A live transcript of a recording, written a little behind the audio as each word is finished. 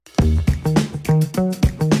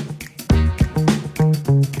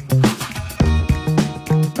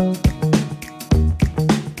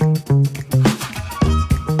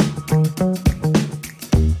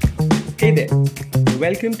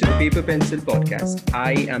welcome to the Paper Pencil Podcast.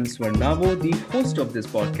 I am Swarnavo, the host of this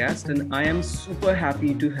podcast, and I am super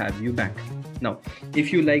happy to have you back. Now,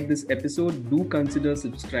 if you like this episode, do consider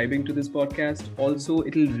subscribing to this podcast. Also,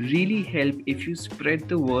 it'll really help if you spread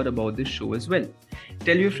the word about this show as well.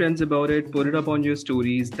 Tell your friends about it, put it up on your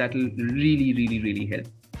stories. That'll really help.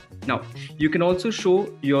 Now, you can also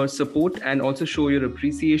show your support and also show your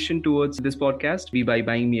appreciation towards this podcast by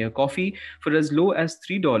buying me a coffee for as low as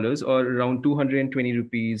 $3 or around 220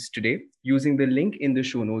 rupees today using the link in the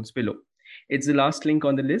show notes below. It's the last link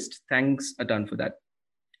on the list. Thanks a ton for that.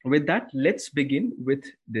 With that, let's begin with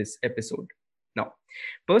this episode. Now,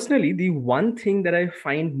 personally, the one thing that I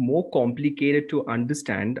find more complicated to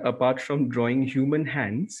understand apart from drawing human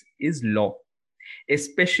hands is law,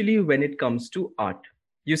 especially when it comes to art.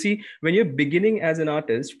 You see, when you're beginning as an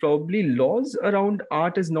artist, probably laws around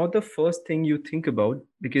art is not the first thing you think about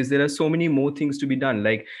because there are so many more things to be done,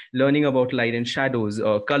 like learning about light and shadows,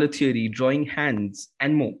 color theory, drawing hands,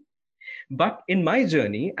 and more. But in my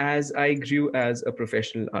journey, as I grew as a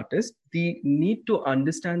professional artist, the need to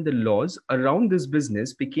understand the laws around this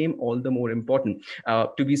business became all the more important.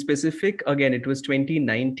 To be specific, again, it was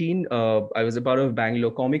 2019. I was a part of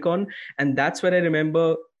Bangalore Comic Con, and that's where I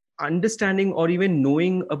remember understanding or even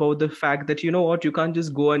knowing about the fact that, you know what, you can't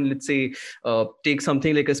just go and let's say take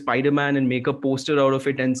something like a Spider-Man and make a poster out of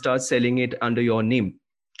it and start selling it under your name.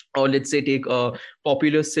 Or let's say take a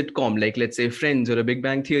popular sitcom like let's say Friends or a Big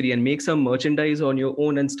Bang Theory and make some merchandise on your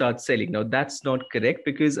own and start selling. Now that's not correct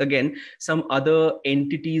because again, some other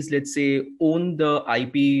entities, let's say, own the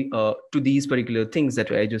IP to these particular things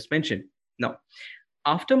that I just mentioned. Now,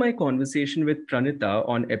 after my conversation with Pranita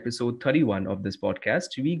on episode 31 of this podcast,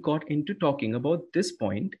 we got into talking about this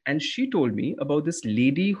point, and she told me about this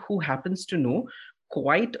lady who happens to know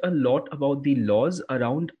quite a lot about the laws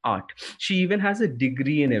around art. She even has a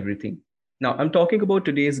degree in everything. Now, I'm talking about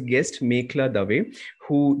today's guest, Mekhla Dave,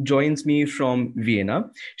 who joins me from Vienna.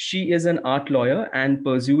 She is an art lawyer and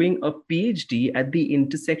pursuing a PhD at the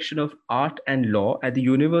intersection of art and law at the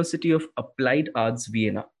University of Applied Arts,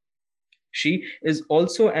 Vienna. She is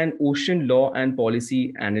also an ocean law and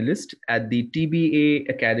policy analyst at the TBA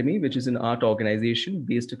Academy, which is an art organization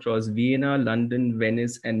based across Vienna, London,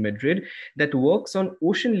 Venice, and Madrid that works on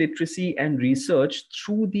ocean literacy and research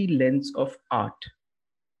through the lens of art.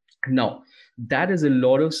 Now, that is a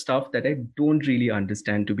lot of stuff that I don't really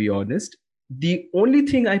understand, to be honest. The only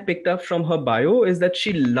thing I picked up from her bio is that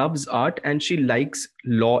she loves art and she likes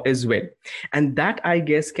law as well. And that, I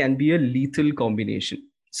guess, can be a lethal combination.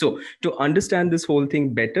 So to understand this whole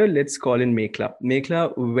thing better, let's call in Mekhla.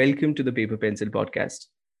 Mekhla, welcome to the Paper Pencil Podcast.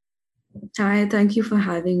 Hi, thank you for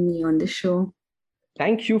having me on the show.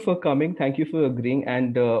 Thank you for coming. Thank you for agreeing.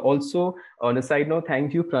 And also, on a side note,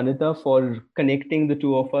 thank you, Pranita, for connecting the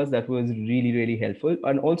two of us. That was really helpful.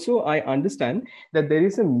 And also, I understand that there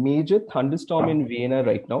is a major thunderstorm in Vienna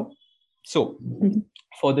right now. So,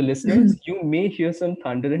 for the listeners, you may hear some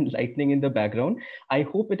thunder and lightning in the background. I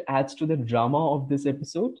hope it adds to the drama of this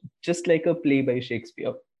episode, just like a play by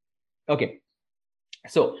Shakespeare. Okay.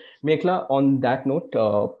 So, Mekhla, on that note,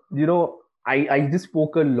 I just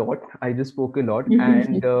spoke a lot.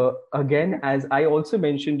 And again, as I also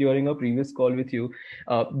mentioned during a previous call with you,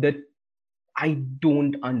 that I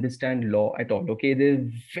don't understand law at all. Okay. There are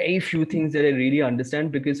very few things that I really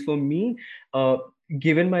understand because for me,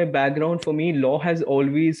 given my background, for me, law has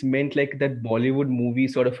always meant like that Bollywood movie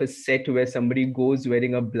sort of a set where somebody goes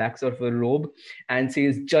wearing a black sort of a robe and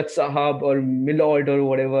says Judge Sahab or Milord or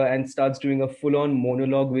whatever and starts doing a full-on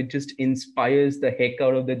monologue which just inspires the heck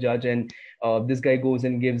out of the judge. And this guy goes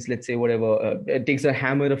and gives, let's say, whatever, takes a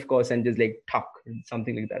hammer, of course, and just like tuck,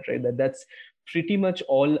 something like that, right? That's pretty much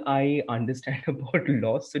all I understand about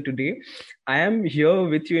law. So today I am here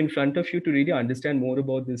with you in front of you to really understand more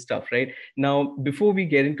about this stuff, right? Now, before we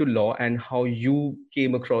get into law and how you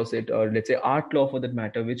came across it, or let's say art law for that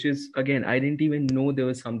matter, which is, again, I didn't even know there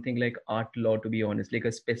was something like art law, to be honest, like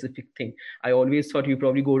a specific thing. I always thought you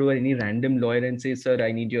probably go to any random lawyer and say, sir,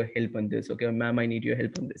 I need your help on this. Okay, ma'am, I need your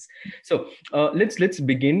help on this. So let's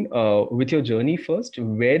begin with your journey first.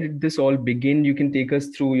 Where did this all begin? You can take us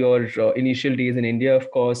through your initial days in India,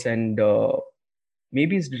 of course, and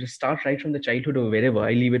maybe start right from the childhood or wherever.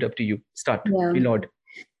 I leave it up to you. Start. Yeah. Lord.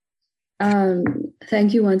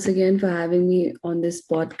 Thank you once again for having me on this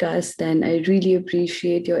podcast. And I really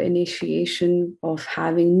appreciate your initiation of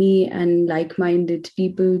having me and like-minded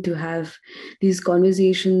people to have these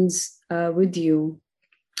conversations with you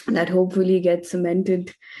that hopefully get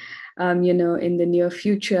cemented in the near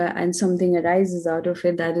future, and something arises out of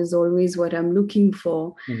it, that is always what I'm looking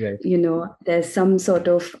for. Right. There's some sort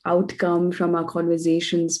of outcome from our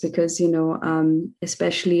conversations, because,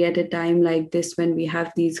 especially at a time like this, when we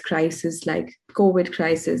have these crises like COVID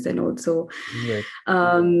crisis, and also, Right.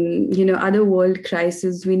 other world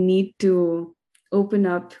crises, we need to open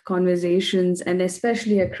up conversations, and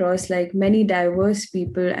especially across like many diverse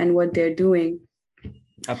people and what they're doing,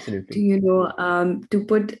 Absolutely. to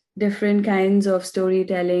put different kinds of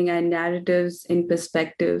storytelling and narratives in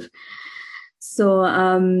perspective. So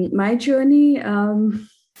my journey,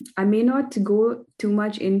 I may not go too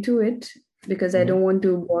much into it, because I don't want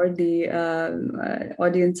to bore the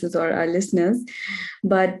audiences or our listeners.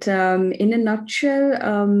 But in a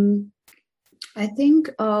nutshell, I think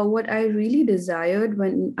what I really desired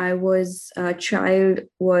when I was a child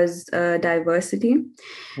was diversity,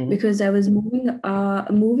 because I was moving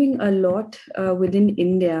a lot within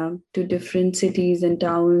India to different cities and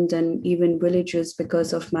towns and even villages,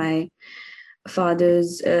 because of my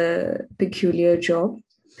father's peculiar job.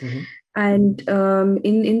 And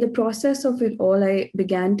in the process of it all, I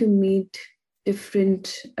began to meet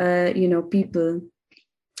different people.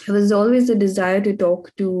 It was always a desire to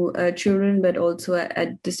talk to children, but also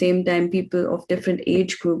at the same time people of different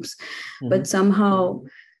age groups. But somehow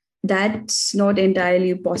that's not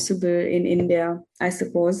entirely possible in India, I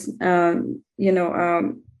suppose.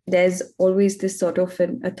 There's always this sort of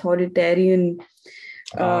an authoritarian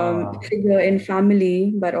figure in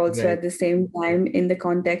family, but also Right. at the same time in the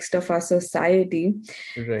context of our society,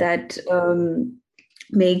 Right. that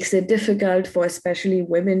makes it difficult for especially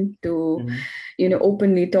women to,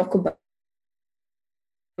 openly talk about.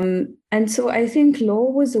 And so I think law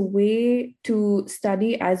was a way to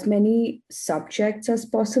study as many subjects as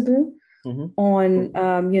possible on,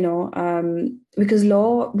 because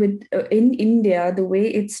law in India, the way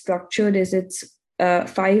it's structured is it's a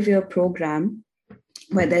 5-year program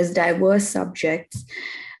where there's diverse subjects.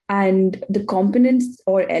 And the components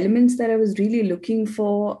or elements that I was really looking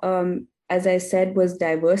for, as I said, was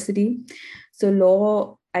diversity. So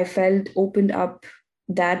law, I felt, opened up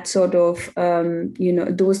that sort of,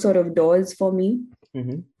 those sort of doors for me,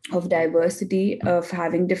 of diversity, of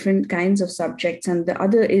having different kinds of subjects. And the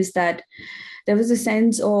other is that there was a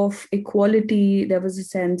sense of equality, there was a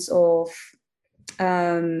sense of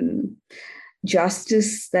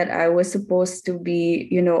justice that I was supposed to be,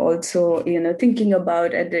 also, thinking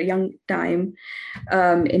about at a young time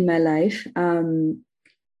in my life.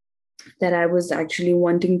 That I was actually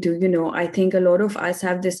wanting to, I think a lot of us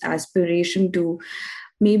have this aspiration to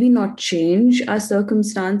maybe not change our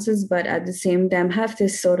circumstances, but at the same time have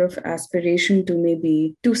this sort of aspiration to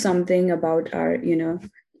maybe do something about our,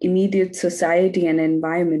 immediate society and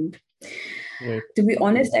environment. Right. To be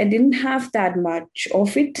honest, I didn't have that much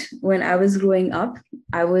of it when I was growing up.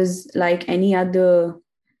 I was like any other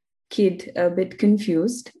kid, a bit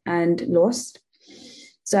confused and lost.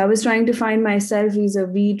 So I was trying to find myself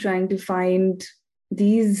vis-a-vis, trying to find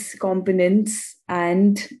these components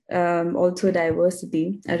and also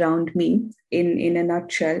diversity around me in a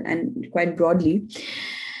nutshell and quite broadly.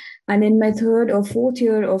 And in my 3rd or 4th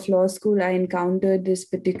year of law school, I encountered this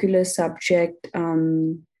particular subject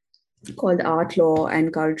called Art Law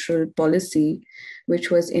and Cultural Policy, which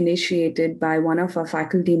was initiated by one of our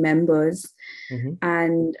faculty members.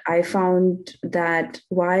 And I found that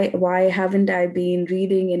why haven't I been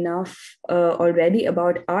reading enough already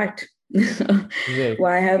about art? Right.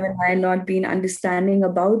 Why haven't I not been understanding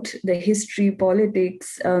about the history,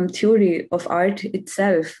 politics, theory of art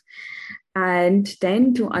itself? And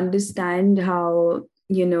then to understand how,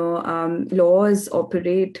 laws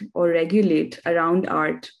operate or regulate around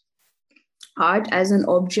art as an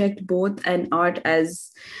object both, and art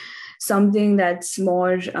as something that's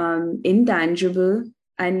more intangible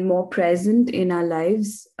and more present in our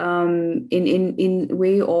lives, in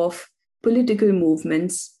way of political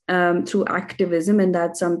movements, through activism. And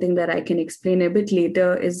that's something that I can explain a bit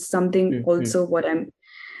later, is something also what I'm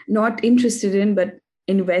not interested in, but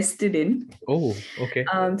invested in. Oh, okay.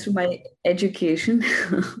 Through my education.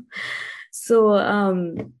 So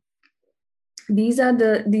these are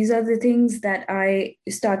the things that I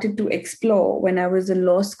started to explore when I was in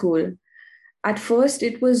law school. At first,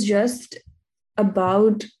 it was just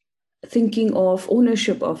about thinking of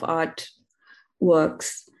ownership of art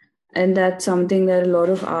works. And that's something that a lot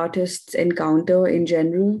of artists encounter in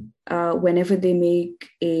general. Whenever they make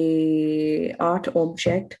a art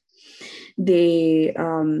object, they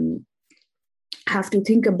have to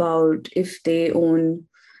think about if they own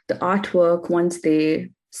the artwork once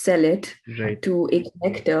they sell it Right. to a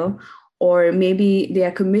collector, or maybe they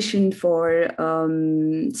are commissioned for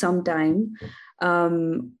some time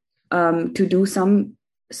to do some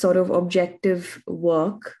sort of objective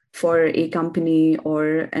work for a company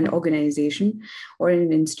or an organization or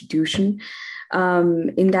an institution.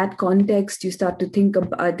 In that context, you start to think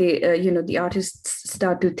about the artists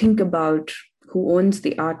start to think about who owns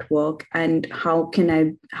the artwork and how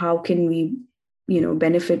can we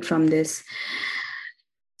benefit from this.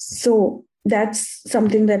 So that's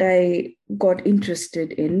something that I got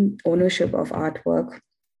interested in, ownership of artwork.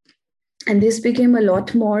 And this became a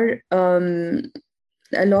lot more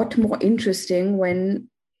interesting when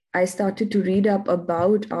I started to read up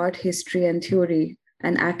about art history and theory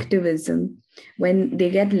and activism. When they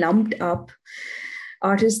get lumped up,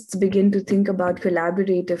 artists begin to think about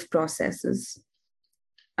collaborative processes.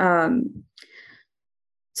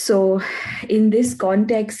 So in this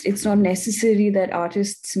context, it's not necessary that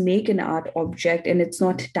artists make an art object and it's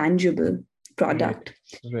not tangible product.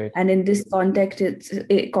 Right. And in this context,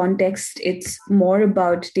 it's more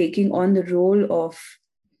about taking on the role of,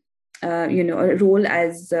 a role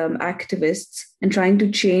as activists and trying to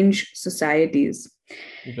change societies.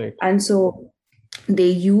 Right. And so they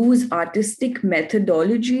use artistic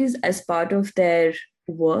methodologies as part of their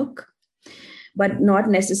work, but not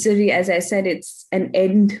necessarily, as I said, it's an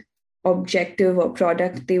end objective or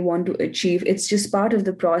product they want to achieve. It's just part of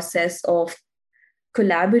the process of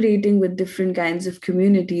collaborating with different kinds of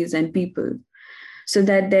communities and people so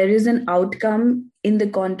that there is an outcome in the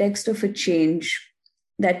context of a change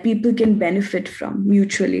that people can benefit from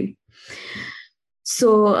mutually.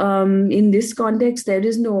 So in this context, there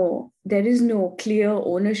is no clear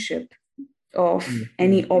ownership of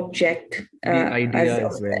any object the idea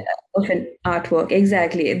as well. Of an artwork.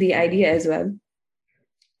 Exactly, the idea as well.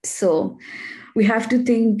 So we have to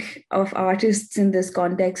think of artists in this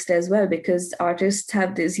context as well, because artists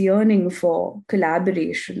have this yearning for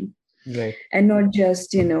collaboration. Right. And not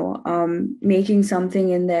just making something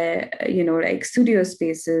in their like studio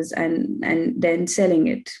spaces and then selling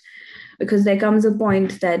it, because there comes a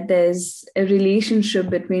point that there's a relationship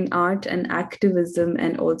between art and activism,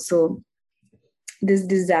 and also this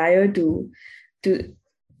desire to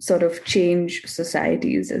sort of change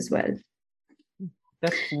societies as well.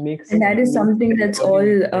 That makes and that is something that's all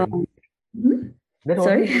that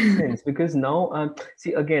all makes sense, because now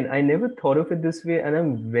see, again, I never thought of it this way, and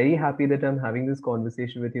I'm very happy that I'm having this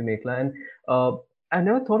conversation with you, Meghla. And I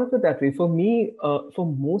never thought of it that way. For me, for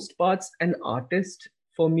most parts, an artist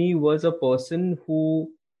for me was a person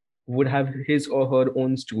who would have his or her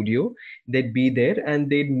own studio. They'd be there and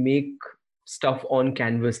they'd make stuff on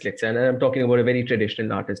canvas, let's say. And I'm talking about a very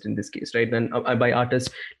traditional artist in this case, right? And by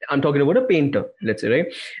artist, I'm talking about a painter, let's say,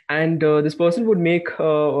 right? And this person would make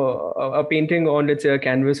a painting on, let's say, a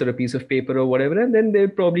canvas or a piece of paper or whatever, and then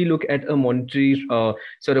they'd probably look at a monetary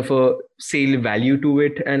sort of a sale value to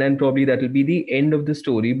it, and probably that'll be the end of the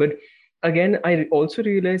story. But again, I also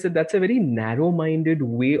realize that that's a very narrow-minded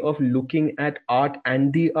way of looking at art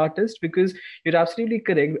and the artist, because you're absolutely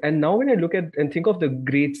correct. And now when I look at and think of the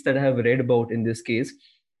greats that I have read about in this case,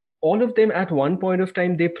 all of them at one point of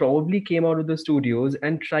time, they probably came out of the studios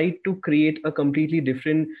and tried to create a completely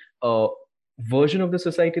different version of the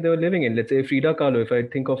society they were living in. Let's say Frida Kahlo, if I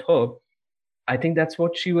think of her, I think that's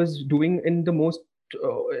what she was doing in the most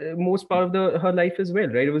part of her life as well,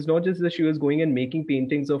 right? It was not just that she was going and making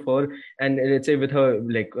paintings of her, and let's say with her,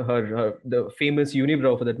 like her the famous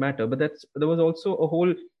unibrow for that matter, but there was also a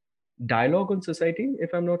whole dialogue on society,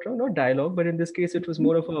 if I'm not wrong. Not dialogue, but in this case it was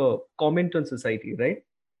more of a comment on society, right?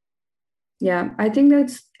 Yeah, I think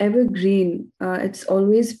that's evergreen. It's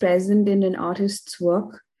always present in an artist's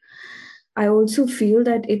work. I also feel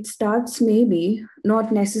that it starts maybe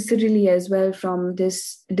not necessarily as well from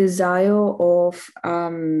this desire of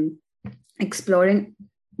exploring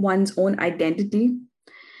one's own identity,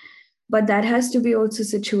 but that has to be also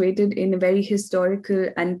situated in very historical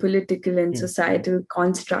and political and societal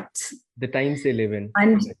constructs. The times they live in.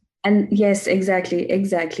 And yes,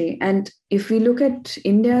 exactly. And if we look at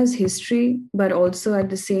India's history, but also at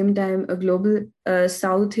the same time a global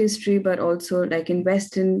South history, but also like in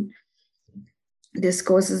Western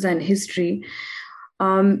discourses and history,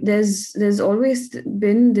 there's always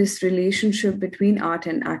been this relationship between art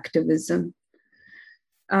and activism.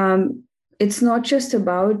 It's not just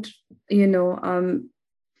about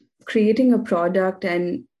creating a product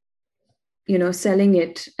and selling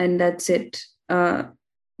it and that's it,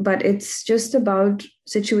 but it's just about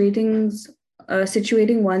situating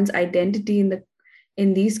one's identity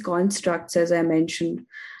in these constructs, as I mentioned.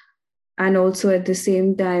 And also at the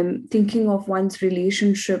same time, thinking of one's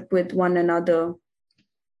relationship with one another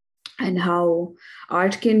and how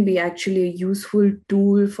art can be actually a useful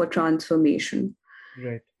tool for transformation.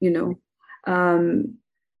 Right. You know, um,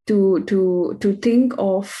 to think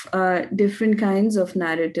of different kinds of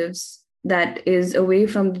narratives that is away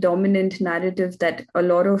from the dominant narrative that a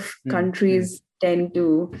lot of countries tend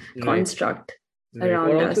to Right. construct Right. Or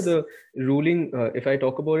around also us. the ruling, if I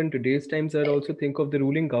talk about in today's times, I'd also think of the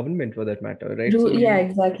ruling government for that matter, right? So Yeah, you,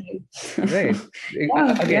 exactly. right.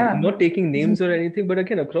 Yeah, Again, yeah. not taking names or anything, but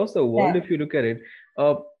again, across the world, Yeah. if you look at it,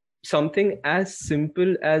 uh, something as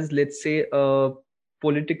simple as, let's say, a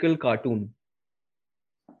political cartoon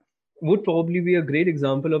would probably be a great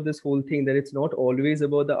example of this whole thing, that it's not always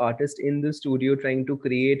about the artist in the studio trying to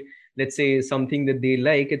create, let's say, something that they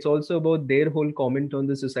like. It's also about their whole comment on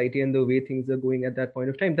the society and the way things are going at that point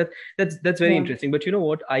of time. That's very Yeah. interesting. But you know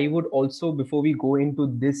what, I would also, before we go into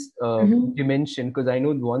this Mhm. dimension, because I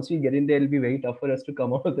know once we get in there, it'll be very tough for us to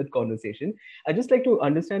come out of that conversation. I just like to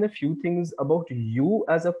understand a few things about you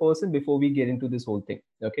as a person before we get into this whole thing.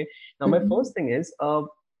 Okay, now my Mhm. first thing is,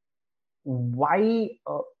 why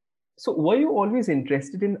so were you always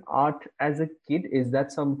interested in art as a kid? Is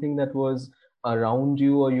that something that was around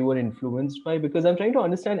you or you were influenced by? Because I'm trying to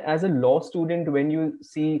understand, as a law student, when you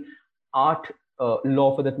see art,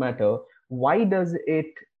 law for that matter, why does it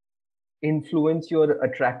influence you or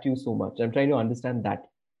attract you so much? I'm trying to understand that.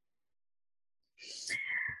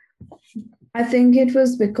 I think it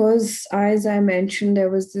was because, as I mentioned, there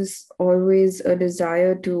was this always a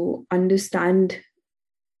desire to understand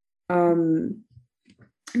um,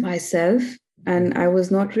 myself, and I was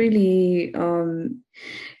not really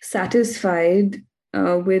satisfied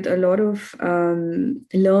with a lot of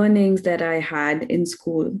learnings that I had in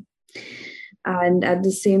school. And at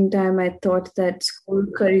the same time, I thought that school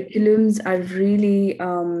curriculums are really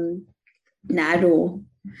narrow.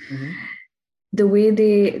 Mm-hmm. The way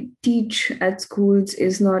they teach at schools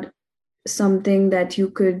is not something that you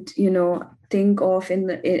could, think of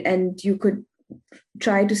and you could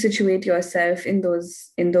try to situate yourself in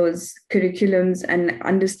those curriculums and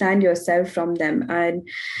understand yourself from them. And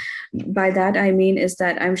by that I mean is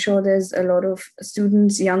that I'm sure there's a lot of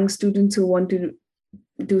students, young students, who want to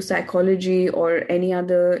do psychology or any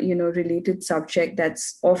other related subject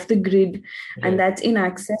that's off the grid and Right. that's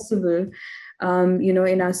inaccessible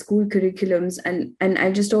in our school curriculums. And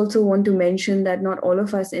I just also want to mention that not all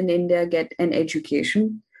of us in India get an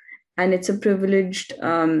education, and it's a privileged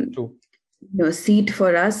True. seat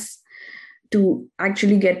for us to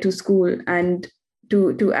actually get to school. And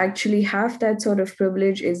to actually have that sort of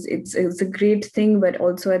privilege is it's a great thing. But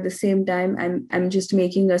also at the same time, I'm just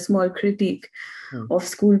making a small critique Hmm. of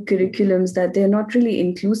school curriculums, that they're not really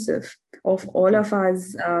inclusive of all True. of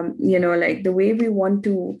us. Like the way we want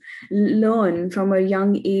to learn from a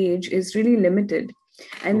young age is really limited.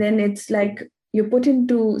 And True. then it's like you're put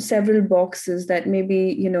into several boxes that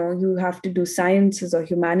maybe you have to do sciences or Hmm.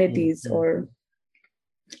 humanities Hmm. or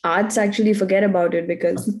arts. Actually forget about it,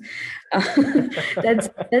 because that's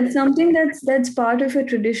something that's part of a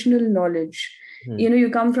traditional knowledge. Hmm. You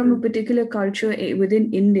come from a particular culture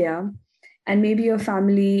within India, and maybe your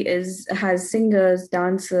family has singers,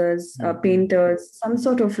 dancers, Hmm. Hmm. painters, some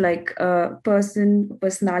sort of like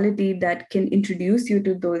personality that can introduce you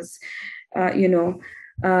to those uh, you know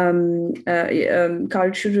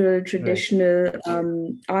cultural Right. traditional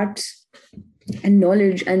arts and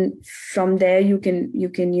knowledge. And from there you can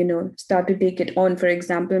start to take it on. For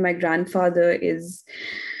example, my grandfather is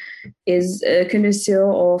a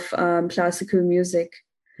connoisseur of classical music,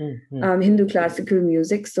 Hmm. Hmm. Hindu classical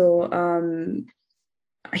music. So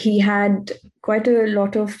he had quite a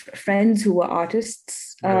lot of friends who were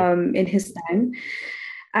artists Right. in his time.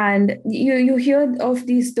 And you hear of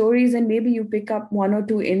these stories, and maybe you pick up one or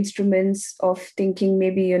two instruments of thinking,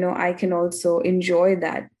 maybe I can also enjoy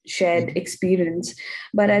that shared Hmm. experience.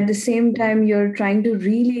 But Hmm. at the same time, you're trying to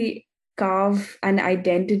really carve an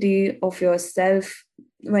identity of yourself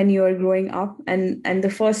when you're growing up, and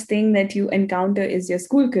the first thing that you encounter is your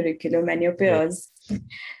school curriculum and your Right. peers,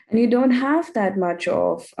 and you don't have that much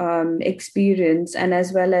of experience, and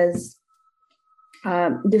as well as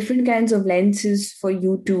different kinds of lenses for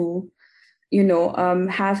you to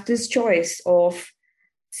have this choice of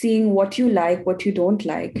seeing what you like, what you don't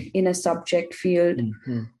like in a subject field,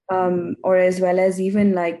 Hmm. Hmm. or as well as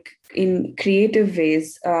even like in creative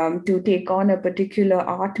ways, to take on a particular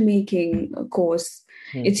art making course.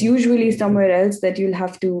 Hmm. It's Hmm. usually somewhere else that you'll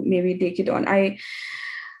have to maybe take it on. I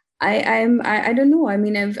don't know. I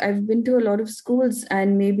mean, I've been to a lot of schools,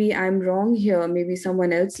 and maybe I'm wrong here. Maybe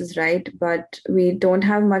someone else is right, but we don't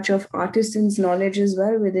have much of artisans knowledge as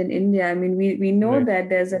well within India. I mean, we know Right. that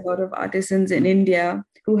there's a lot of artisans in India,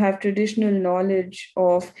 who have traditional knowledge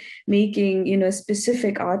of making,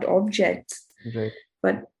 specific art objects, Right.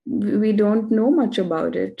 but we don't know much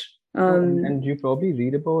about it. No, and you probably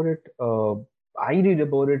read about it. I read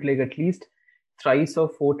about it like at least thrice or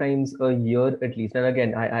four times a year at least. And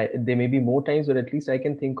again, I there may be more times, but at least I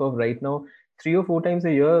can think of right now 3 or 4 times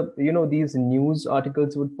a year. These news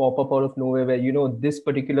articles would pop up out of nowhere where this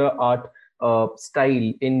particular art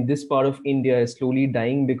style in this part of India is slowly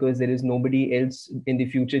dying because there is nobody else in the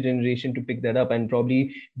future generation to pick that up, and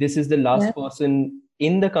probably this is the Yeah, last person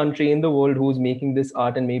in the country, in the world, who's making this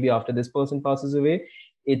art, and maybe after this person passes away,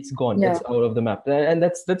 it's gone, yeah. it's out of the map. And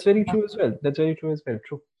that's very true as well. That's very true as well.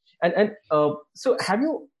 True. And so have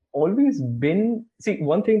you always been, see,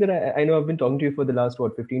 one thing that I know, I've been talking to you for the last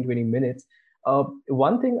 15-20 minutes.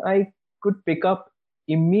 One thing I could pick up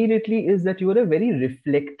immediately is that you are a very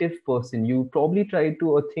reflective person. You probably try to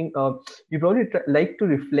or think you probably like to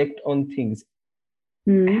reflect on things.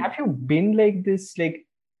 Hmm. Have you been like this? Like,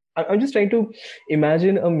 I'm just trying to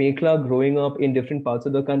imagine a Mekla growing up in different parts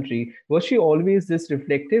of the country. Was she always this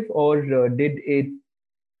reflective, or did it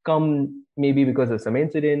come maybe because of some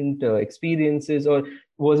incident, experiences, or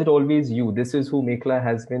was it always you? This is who Mekla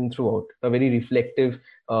has been throughout, a very reflective,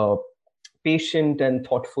 patient, and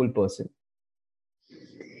thoughtful person.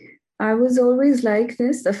 I was always like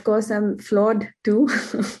this. Of course, I'm flawed too.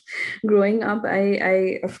 Growing up,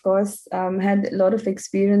 I of course had a lot of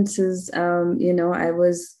experiences. And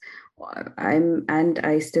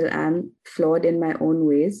I still am flawed in my own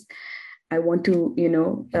ways. I want to,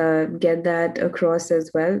 get that across as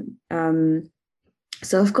well.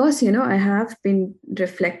 So of course, I have been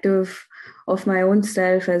reflective of my own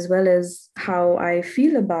self as well as how I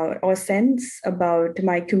feel about or sense about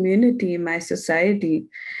my community, my society,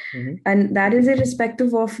 Mm-hmm. and that is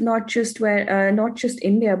irrespective of not just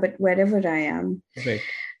India, but wherever I am. Right.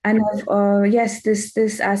 And yes,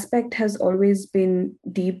 this aspect has always been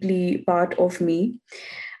deeply part of me,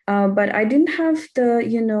 but I didn't have the,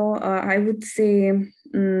 I would say.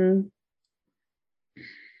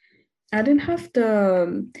 I didn't have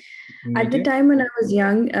the, at the Medium. time when I was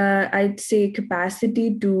young, I'd say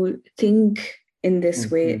capacity to think in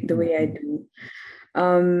this way, the way I Mm-hmm. do.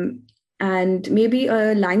 Um, and maybe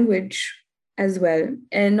a language as well.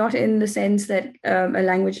 And not in the sense that a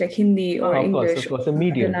language like Hindi or Of English or course, a other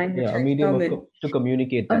medium. language Yeah, a like medium German. to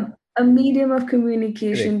communicate A, that. a medium of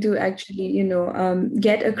communication Correct. to actually,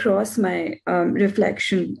 get across my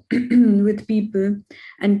reflection with people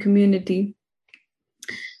and community.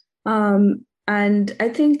 And I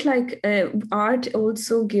think like art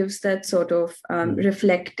also gives that sort of Mm.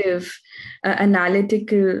 reflective,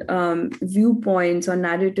 analytical viewpoints or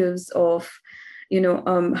narratives of,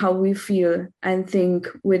 how we feel and think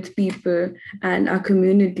with people and our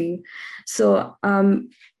community. So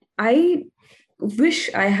I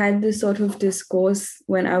wish I had this sort of discourse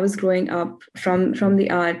when I was growing up from the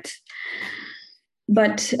art,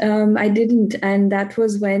 but I didn't, and that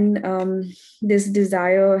was when this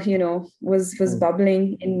desire, was Mm.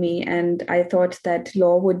 bubbling in me, and I thought that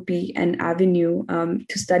law would be an avenue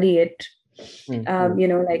to study it.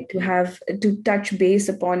 Mm. Like to touch base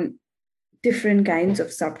upon different kinds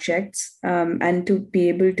of subjects, and to be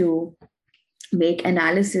able to make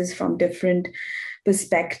analysis from different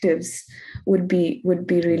perspectives would be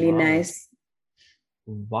really Wow. nice.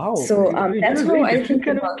 Wow, So you're that's a how very I different think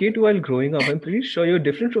kind of about. kid while growing up. I'm pretty sure you're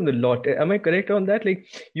different from the lot. Am I correct on that? Like,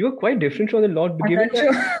 you are quite different from the lot, I'm given not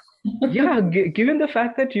that, sure. yeah, given the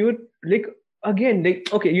fact that you're like, again, like,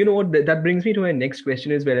 okay, you know what? That brings me to my next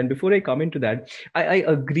question as well. And before I come into that, I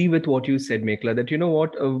agree with what you said, Mekla, that you know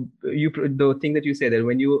what, the thing that you said that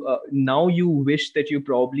when you now you wish that you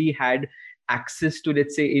probably had access to,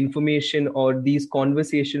 let's say, information or these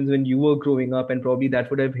conversations when you were growing up, and probably that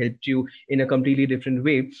would have helped you in a completely different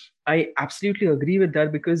way. I absolutely agree with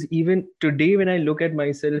that, because even today when I look at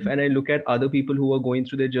myself and I look at other people who are going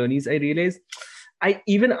through their journeys, I realize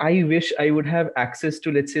I wish I would have access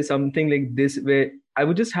to, let's say, something like this, where I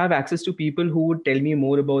would just have access to people who would tell me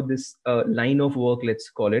more about this line of work, let's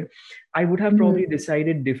call it. I would have Mhm. probably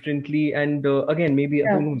decided differently, and again, maybe who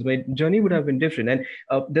Yeah. knows, my journey would have been different. And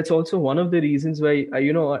that's also one of the reasons why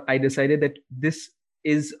I decided that this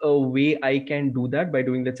is a way I can do that, by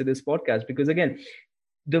doing, let's say, this podcast. Because again,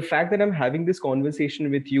 the fact that I'm having this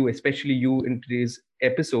conversation with you, especially you in today's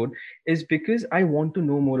episode, is because I want to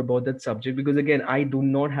know more about that subject. Because again, I do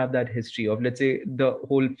not have that history of, let's say, the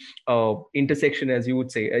whole intersection, as you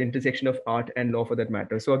would say, intersection of art and law for that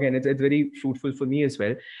matter. So again, it's very fruitful for me as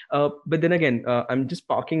well. But then again, I'm just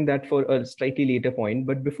parking that for a slightly later point.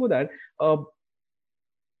 But before that, uh,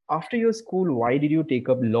 after your school, why did you take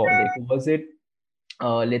up law? Like, was it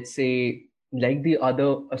let's say, like the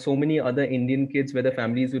other so many other Indian kids where the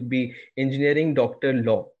families would be engineering, doctor,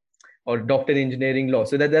 law, or doctor, engineering, law.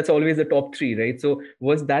 So that's always the top three, right? So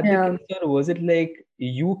was that the Yeah. case, or was it like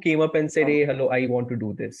you came up and said, "Hey, hello, I want to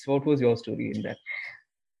do this"? What was your story in that?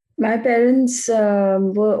 My parents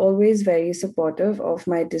were always very supportive of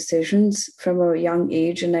my decisions from a young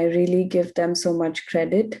age, and I really give them so much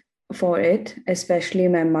credit for it, especially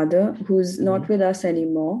my mother, who's not Mm-hmm. with us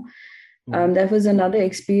anymore. Mm-hmm. That was another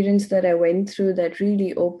experience that I went through that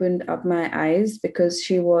really opened up my eyes because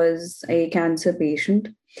she was a cancer patient.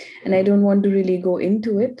 And I don't want to really go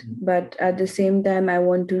into it, but at the same time, I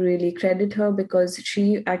want to really credit her because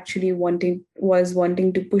she actually was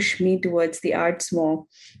wanting to push me towards the arts more.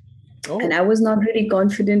 And Oh. I was not really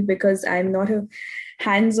confident because I'm not a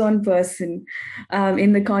hands-on person,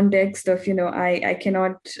 in the context of, I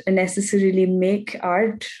cannot necessarily make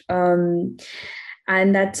art,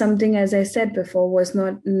 and that's something, as I said before, was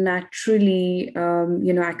not naturally,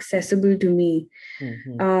 accessible to me.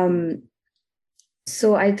 Mm-hmm. um,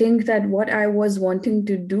 so I think that what I was wanting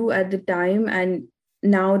to do at the time, and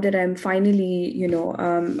now that I'm finally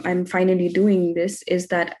doing this, is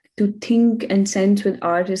that to think and sense with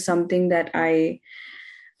art is something that I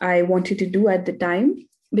wanted to do at the time,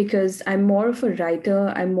 because I'm more of a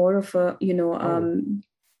writer. I'm more of a, Oh.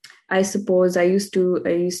 I suppose I used to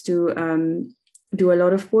do a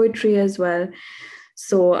lot of poetry as well.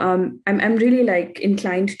 So I'm really like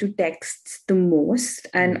inclined to texts the most,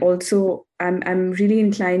 and Mm. also I'm really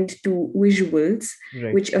inclined to visuals,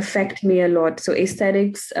 Right. which affect me a lot. So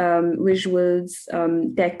aesthetics, visuals,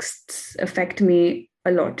 texts affect me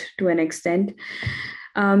a lot to an extent.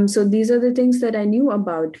 So these are the things that I knew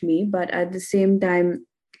about me, but at the same time,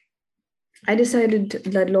 I decided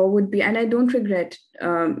that law would be, and I don't regret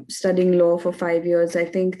studying law for 5 years. I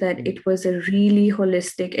think that Mm. it was a really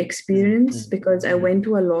holistic Mm. experience Mm. because I went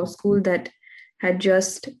to a law school that had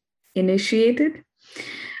just initiated.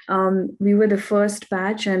 We were the first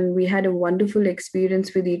batch, and we had a wonderful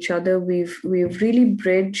experience with each other. We've really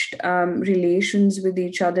bridged relations with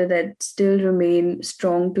each other that still remain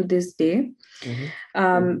strong to this day.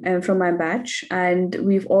 Mm-hmm. And from my batch, and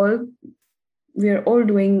we're all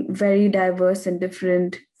doing very diverse and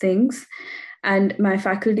different things. And my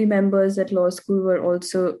faculty members at law school were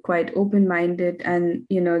also quite open-minded, and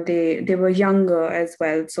they were younger as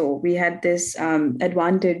well, so we had this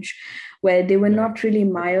advantage where they were Right. not really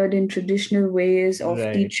mired in traditional ways of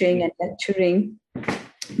Right. teaching and lecturing,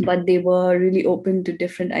 but they were really open to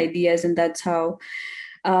different ideas. And that's how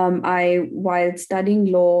I, while studying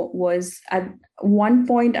law, was at one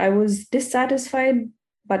point I was dissatisfied.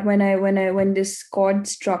 But when this chord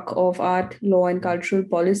struck of art, law, and cultural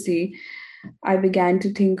policy, I began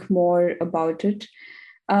to think more about it.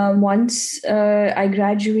 Once I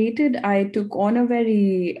graduated, I took on a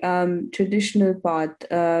very traditional path,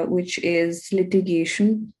 which is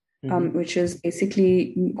litigation, Mm-hmm. which is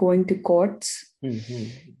basically going to courts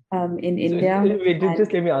Mm-hmm. in So, India. wait, And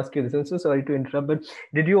just let me ask you this. I'm so sorry to interrupt, but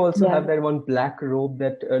did you also yeah, have that one black robe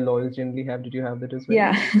that lawyers generally have? Did you have that as well?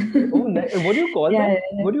 yeah, Oh, what do you call that? yeah.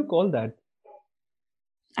 What do you call that?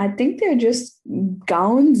 I think they're just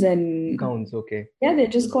gowns, and Gowns. Okay. yeah, they're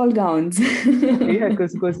just called gowns. Okay, yeah,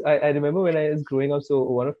 because I remember when I was growing up, so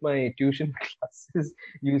one of my tuition classes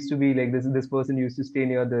used to be like this person used to stay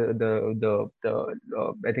near the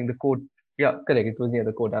I think the court. Yeah, correct. It was near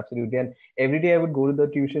the court, absolutely. And every day I would go to the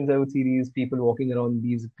tuitions, I would see these people walking around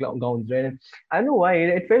these gowns, right? And I don't know why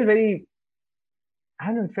it felt very, I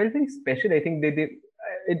don't know, it felt very special. I think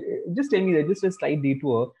just tell me that, just a slight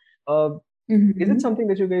detour. Uh, is it Mhm. something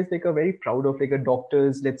that you guys like are very proud of, like a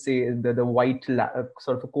doctor's, let's say the white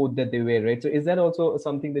sort of a coat that they wear, right? So is that also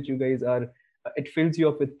something that you guys are? It fills you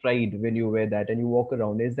up with pride when you wear that and you walk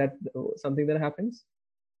around. Is that something that happens?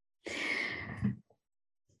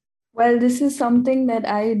 Well, this is something that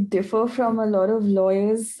I differ from a lot of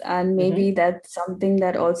lawyers, and Mm-hmm. maybe that's something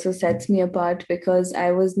that also sets me apart because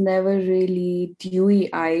I was never really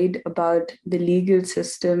dewy-eyed about the legal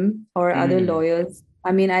system or other Mm. lawyers.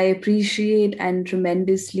 I mean, I appreciate and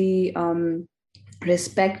tremendously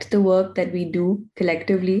respect the work that we do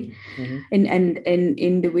collectively Mm-hmm. and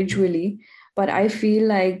individually, but I feel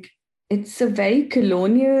like it's a very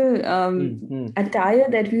colonial Mm-hmm. attire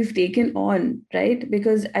that we've taken on, right?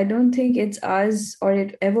 Because I don't think it's ours, or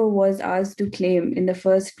it ever was ours to claim in the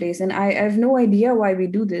first place, and I have no idea why we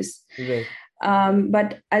do this. Right.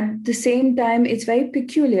 But at the same time, it's very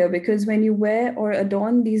peculiar because when you wear or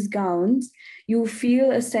adorn these gowns, you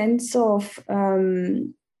feel a sense of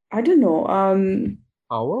I don't know,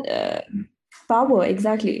 Power. uh, power.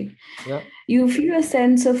 Exactly. Yeah. You feel a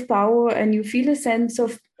sense of power, and you feel a sense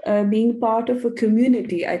of being part of a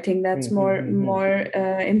community. I think that's more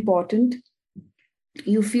important.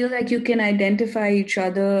 You feel like you can identify each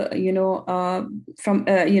other, from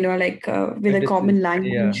with a common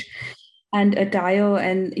language and attire,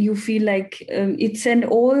 and you feel like it's an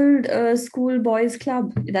old school boys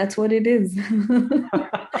club. That's what it is.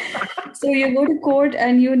 So you go to court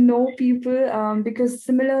and you know people, because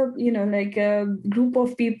similar, like a group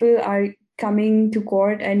of people are coming to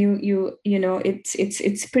court, and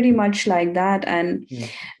it's pretty much like that. And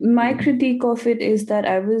my critique of it is that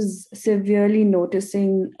I was severely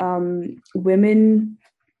noticing women,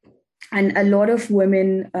 and a lot of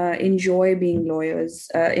women enjoy being lawyers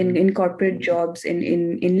in corporate jobs,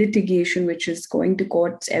 in litigation, which is going to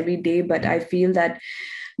courts every day. But I feel that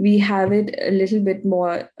we have it a little bit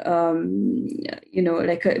more,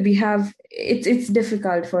 it's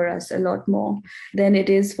difficult for us a lot more than it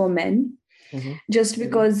is for men. Just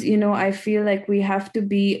because, I feel like we have to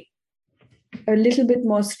be a little bit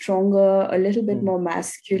more stronger, a little bit more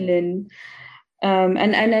masculine.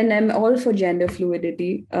 And I'm all for gender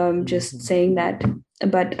fluidity, just saying that.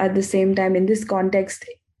 But at the same time, in this context,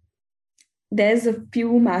 there's a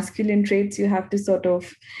few masculine traits you have to sort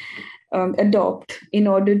of adopt in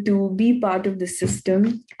order to be part of the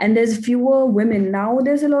system. And there's fewer women. Now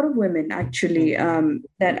there's a lot of women actually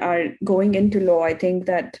that are going into law. I think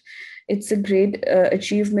that it's a great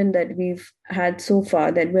achievement that we've had so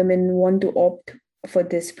far, that women want to opt for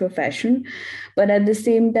this profession. But at the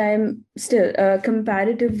same time, still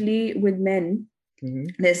comparatively with men,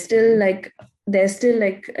 there's still like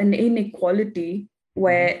an inequality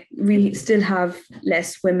where we still have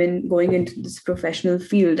less women going into this professional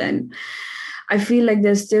field. And I feel like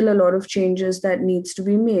there's still a lot of changes that needs to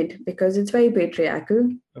be made, because it's very patriarchal.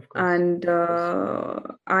 And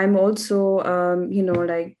I'm also a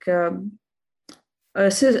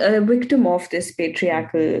victim of this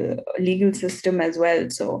patriarchal legal system as well.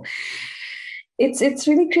 So it's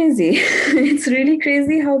really crazy. It's really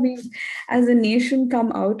crazy how we as a nation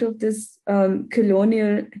come out of this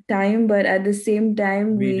colonial time, but at the same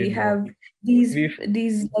time we have these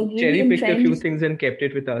like cherry picked a few things and kept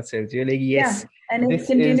it with ourselves. You're like, yes, and it's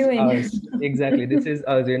continuing. Ours. Exactly, this is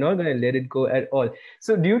ours. You're not going to let it go at all.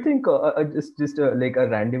 So do you think, just like a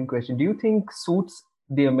random question, do you think Suits,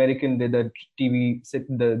 the American, the TV,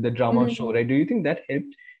 the drama show, right? Do you think that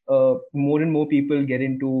helped more and more people get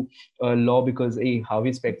into law because, hey,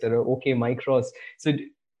 Harvey Specter, okay, Mike Ross. So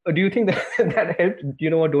do you think that that helped? You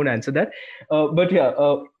know what? Don't answer that. But yeah,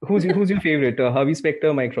 who's your favorite? Harvey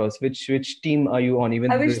Specter, Mike Ross. Which team are you on?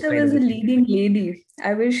 Even I wish there was a leading lady.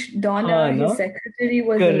 I wish Donna, his secretary,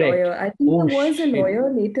 was a lawyer. I think there was a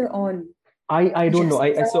lawyer later on. I don't know.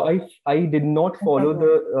 I did not follow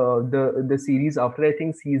the series after, I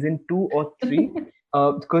think, season 2 or 3.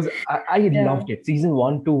 Because I loved it. Season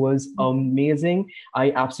 1, 2 was amazing.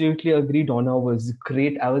 I absolutely agree. Donna was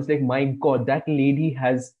great. I was like, my God, that lady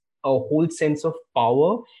has a whole sense of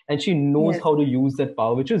power, and she knows how to use that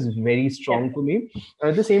power, which was very strong for me.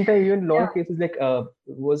 At the same time, even in a lot of cases, like,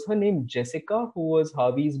 was her name Jessica, who was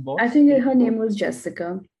Harvey's boss? I think her name was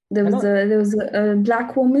Jessica. There was a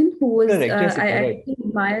black woman who was Jessica, I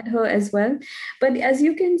admired her as well. But as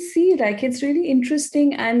you can see, like, it's really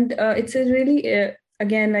interesting, and it's a really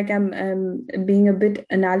again, like, I'm being a bit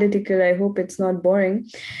analytical. I hope it's not boring.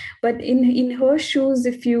 But in her shoes,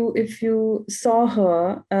 if you saw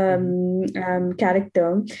her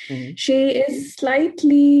character, she is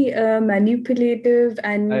slightly manipulative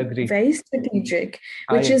and very strategic,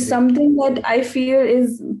 which is something that I feel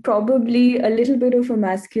is probably a little bit of a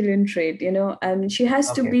masculine trait. And she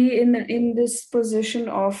has to be in this position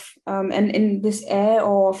of and in this air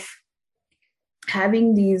of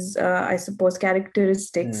having these, I suppose,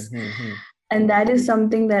 characteristics. And that is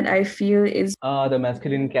something that I feel is... the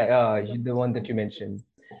masculine, the one that you mentioned.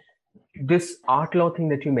 This art law thing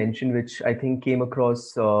that you mentioned, which I think came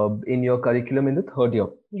across in your curriculum in the 3rd year,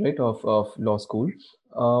 right, of law school.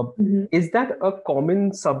 Is that a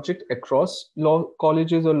common subject across law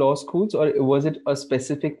colleges or law schools, or was it a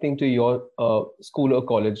specific thing to your school or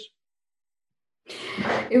college?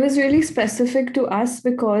 It was really specific to us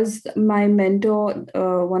because my mentor,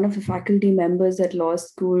 one of the faculty members at law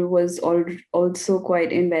school, was also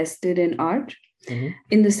quite invested in art,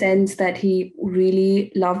 in the sense that he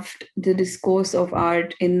really loved the discourse of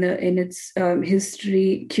art in its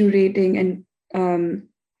history, curating, and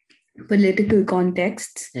political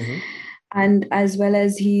contexts. And as well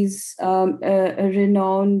as he's a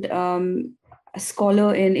renowned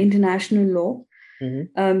scholar in international law.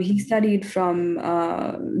 He studied from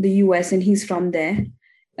the US, and he's from there.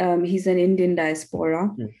 He's an Indian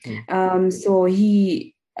diaspora. So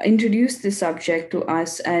he introduced this subject to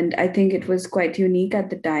us, and I think it was quite unique at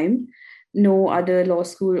the time. No other law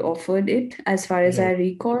school offered it, as far as I Right.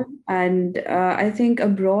 recall. And I think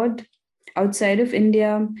abroad, outside of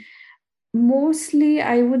India, mostly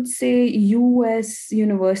I would say US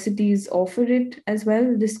universities offer it as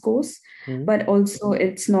well, this course, Hmm. but also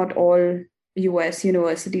it's not all US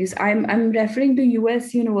universities. I'm referring to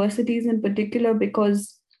US universities in particular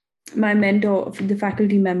because my mentor, the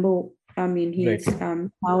faculty member, I mean, Right. he's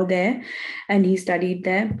now there and he studied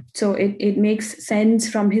there. So it makes sense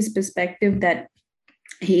from his perspective that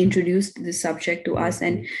he introduced this subject to us.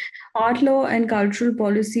 And Mhm. art law and cultural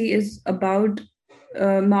policy is about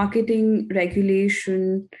marketing,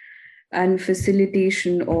 regulation, and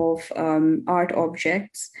facilitation of art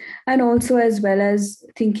objects, and also as well as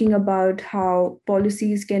thinking about how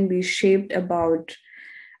policies can be shaped about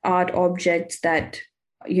art objects that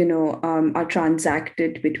are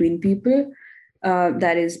transacted between people,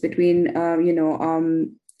 that is between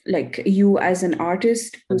like you as an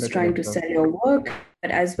artist And who's the trying to collector. sell your work, but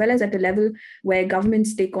as well as at a level where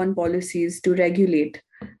governments take on policies to regulate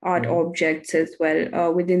art Mhm. objects as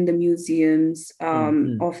well, within the museums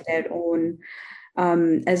Mhm. of their own,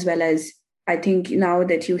 as well as I think now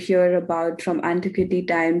that you hear about from antiquity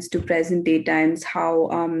times to present day times how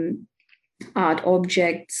art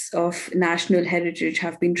objects of national heritage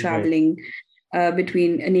have been Right. traveling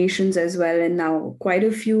between nations as well, and now quite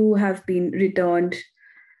a few have been returned,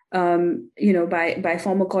 by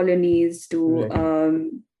former colonies Right.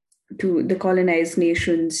 to the colonized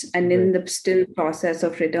nations, and in Right. the still process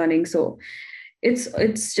of returning. So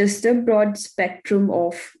it's just a broad spectrum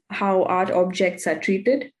of how art objects are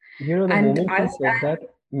treated, The and moment I you would said that,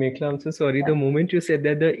 Meghla, I'm so sorry. The moment you said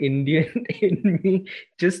that, the Indian in me,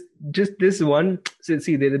 just just this one. So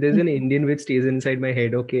see, there's an Indian which stays inside my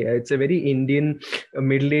head. Okay, it's a very Indian,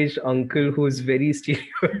 middle-aged uncle who's very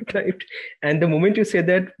stereotyped. And the moment you said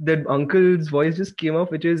that, the uncle's voice just came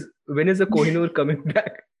up, which is, when is the Kohinoor coming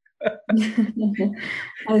back?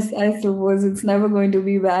 I suppose it's never going to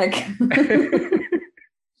be back.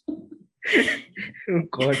 Oh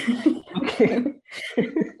God. Okay.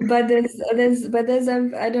 But there's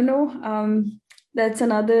I don't know, that's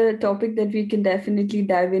another topic that we can definitely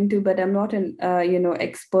dive into, but I'm not an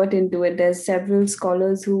expert into it. There's several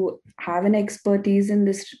scholars who have an expertise in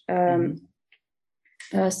this Hmm.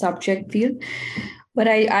 subject field. But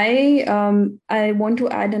I want to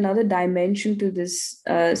add another dimension to this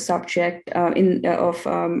subject in of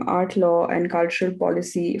art law and cultural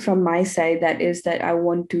policy from my side. That is that I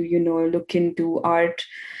want to look into art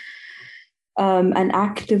and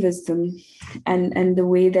activism, and the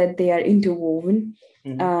way that they are interwoven.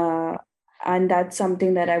 Hmm. Uh, and that's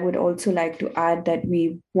something that I would also like to add, that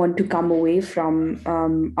we want to come away from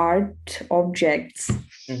art objects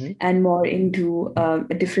Hmm. and more into a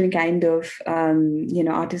different kind of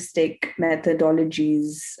artistic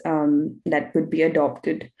methodologies that would be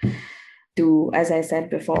adopted to, as I said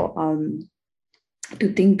before, to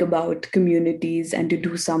think about communities and to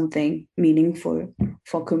do something meaningful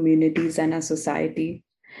for communities and our society.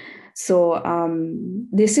 So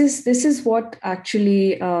this is what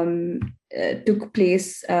actually took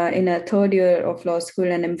place in a third year of law school,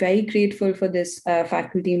 and I'm very grateful for this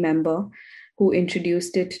faculty member who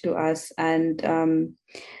introduced it to us. And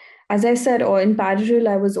as I said, or in parallel,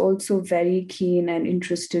 I was also very keen and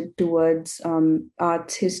interested towards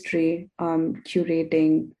arts history,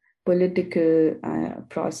 curating political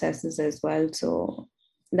processes as well. So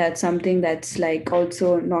that's something that's like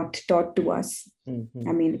also not taught to us. I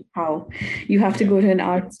Hmm. mean, how you have to Yeah. go to an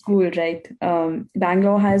art school, right?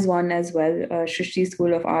 Bangalore has one as well, Shrishti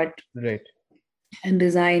School of Art Right. and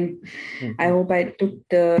Design. I Hmm. hope I took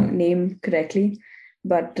the name correctly.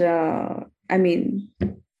 But I mean,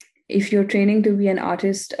 if you're training to be an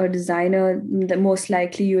artist or designer, the most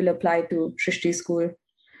likely you'll apply to Shrishti School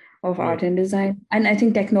of Art Right. and Design. And I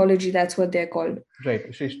think technology, that's what they're called. Right.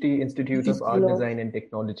 Srishti Institute Shrishti of Art School of, Design and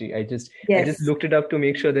Technology. I just yes. looked it up to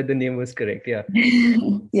make sure that the name was correct. Yeah.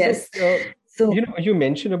 So, Yes. So, you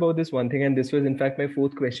mentioned about this one thing, and this was in fact my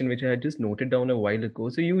fourth question, which I had just noted down a while ago.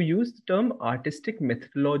 So you used the term artistic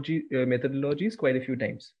methodologies quite a few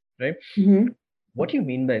times, right? mhm. What do you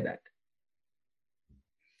mean by that?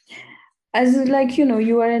 As like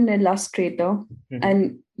you are an illustrator, Mm-hmm.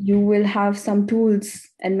 and you will have some tools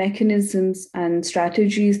and mechanisms and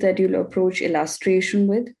strategies that you'll approach illustration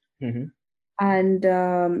with. Mm-hmm. And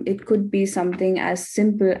it could be something as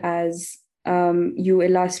simple as you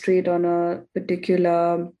illustrate on a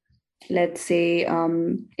particular, let's say,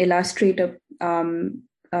 illustrate a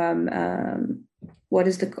what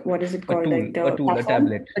is it A called, tool, like a the tool, a platform,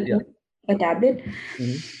 tablet. Yeah. a tablet.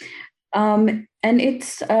 Mm-hmm. And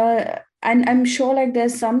it's and I'm sure like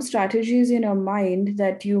there's some strategies in your mind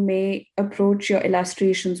that you may approach your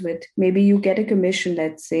illustrations with. Maybe you get a commission,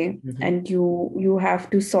 let's say, Mm-hmm. and you have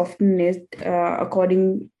to soften it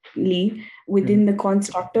accordingly within the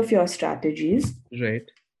construct of your strategies, Right.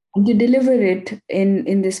 and to deliver it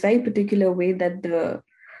in this very particular way that the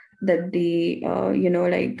The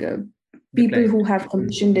people client. who have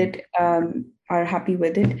commissioned Mm-hmm. it are happy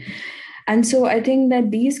with it. And so I think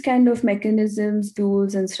that these kind of mechanisms,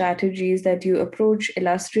 tools, and strategies that you approach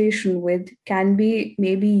illustration with can be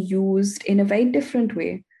maybe used in a very different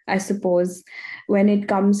way, I suppose, when it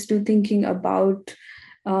comes to thinking about,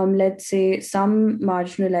 let's say, some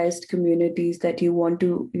marginalized communities that you want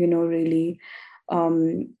to, really,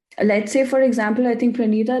 um, let's say, for example, I think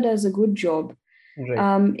Pranita does a good job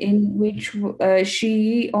Right. in which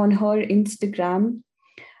she, on her Instagram,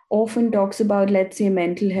 often talks about, let's say,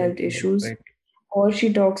 mental health Mental health. issues, Right. or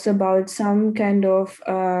she talks about some kind of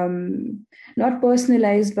not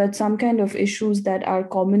personalized, but some kind of issues that are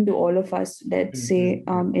common to all of us. Let's say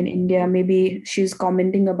Mm-hmm. in India, maybe she's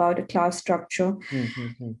commenting about a class structure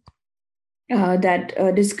Mm-hmm. that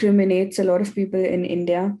discriminates a lot of people in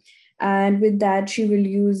India. And with that, she will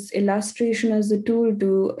use illustration as a tool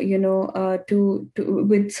to, to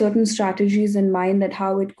with certain strategies in mind that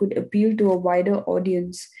how it could appeal to a wider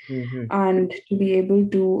audience, Mm-hmm. and to be able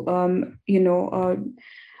to,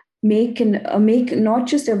 make not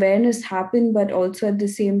just awareness happen, but also at the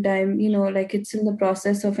same time, like it's in the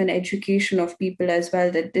process of an education of people as well,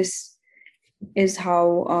 that this is how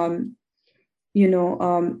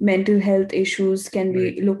mental health issues can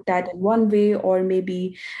Right. be looked at in one way, or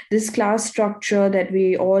maybe this class structure that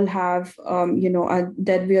we all have,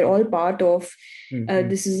 that we are all part of, Mm-hmm.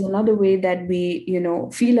 this is another way that we,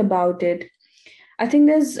 feel about it. I think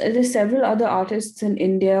there's several other artists in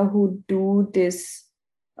India who do this,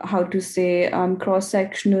 how to say, cross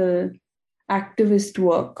sectional activist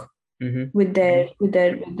work Mm-hmm. with their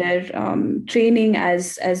training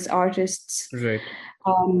as artists. Right.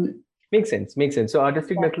 Um, Makes sense. Makes sense. So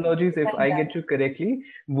artistic yeah, methodologies, if like I that. get you correctly,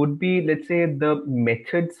 would be, let's say, the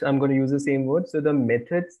methods. I'm going to use the same word. So the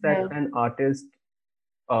methods that Yeah. an artist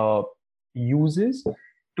uh, uses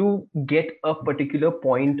to get a particular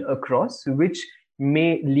point across, which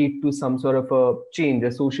may lead to some sort of a change,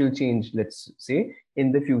 a social change, let's say,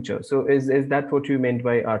 in the future. So is that what you meant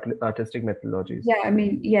by artistic methodologies? Yeah, I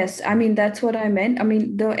mean, yes, I mean, that's what I meant. I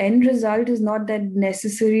mean, the end result is not that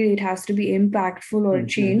necessary, it has to be impactful or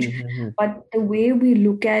change, Mm-hmm. but the way we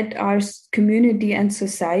look at our community and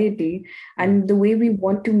society, and the way we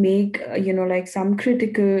want to make, like some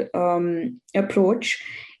critical approach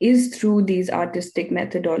is through these artistic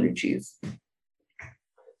methodologies.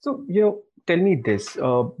 So, tell me this.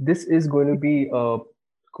 This is going to be a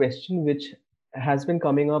question which has been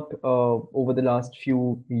coming up over the last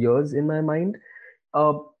few years in my mind.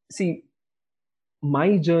 Uh, See,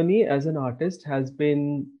 my journey as an artist has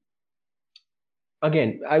been,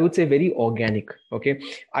 again, I would say, very organic. Okay,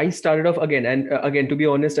 I started off again, and again, to be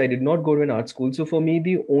honest, I did not go to an art school. So for me,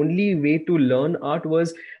 the only way to learn art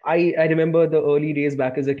was, I remember the early days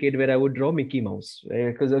back as a kid where I would draw Mickey Mouse,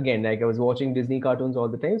 right? Because again, like, I was watching Disney cartoons all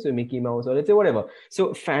the time, so Mickey Mouse, or let's say whatever.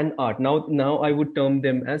 So fan art, now I would term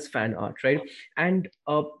them as fan art, right? And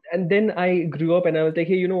then I grew up and I was like,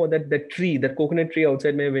 hey, that tree, that coconut tree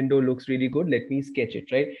outside my window looks really good, let me sketch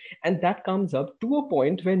it, right? And that comes up to a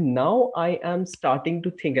point where now I am starting to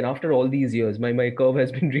think, and after all these years, my curve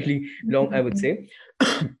has been really long, I would Mhm. say.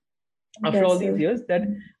 After all these Impressive. years, that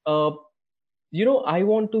uh, I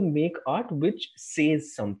want to make art which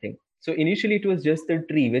says something. So initially it was just a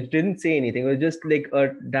tree which didn't say anything, it was just like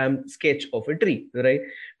a damn sketch of a tree, right?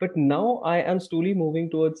 But now I am slowly moving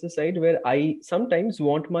towards the side where I sometimes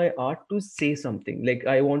want my art to say something, like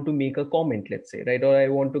I want to make a comment, let's say, right? Or I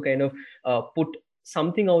want to kind of put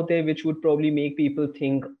something out there which would probably make people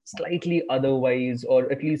think slightly otherwise,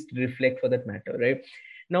 or at least reflect, for that matter, right?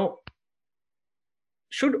 Now,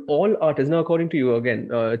 should all artists, now according to you, again,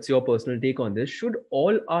 it's your personal take on this, should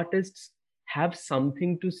all artists have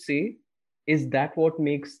something to say? Is that what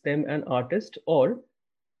makes them an artist? Or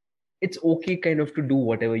it's okay kind of to do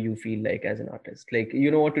whatever you feel like as an artist? Like,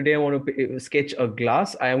 you know what, today I want to sketch a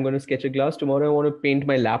glass, I am going to sketch a glass. Tomorrow I want to paint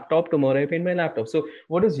my laptop, tomorrow I paint my laptop. So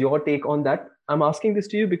what is your take on that? I'm asking this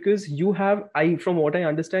to you because you have, I from what I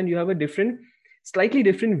understand, you have a different, slightly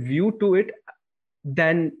different view to it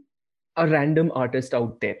than a random artist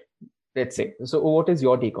out there, let's say. So what is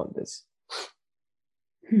your take on this?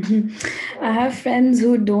 I have friends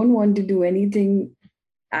who don't want to do anything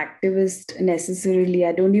activist necessarily.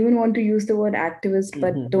 I don't even want to use the word activist,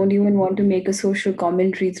 but don't even want to make a social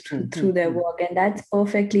commentary through their work. And that's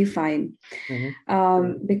perfectly fine,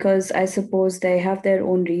 because I suppose they have their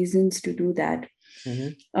own reasons to do that.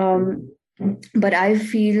 Um, but I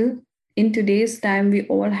feel in today's time, we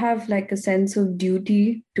all have like a sense of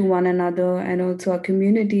duty to one another and also our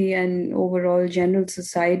community and overall general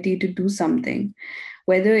society to do something,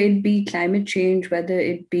 whether it be climate change, whether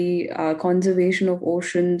it be conservation of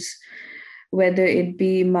oceans, whether it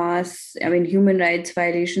be human rights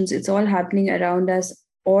violations. It's all happening around us,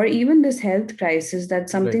 or even this health crisis.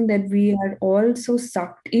 That's something that we are all so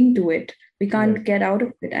sucked into it. We can't get out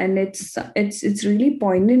of it, and it's really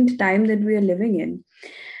poignant time that we are living in.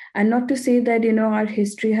 And not to say that our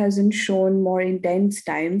history hasn't shown more intense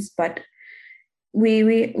times, but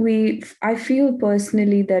we I feel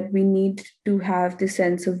personally that we need to have the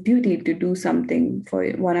sense of duty to do something for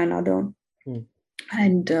one another.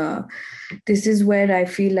 And this is where I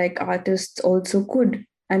feel like artists also could,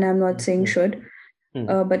 and I'm not saying should,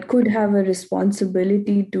 but could have a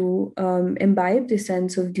responsibility to imbibe the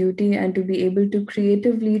sense of duty and to be able to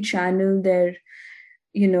creatively channel their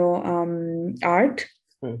art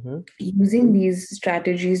using these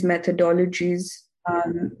strategies, methodologies,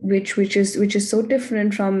 which is so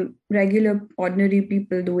different from regular ordinary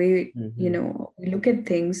people, the way we look at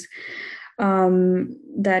things,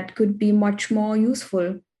 that could be much more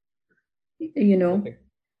useful,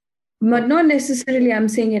 but not necessarily I'm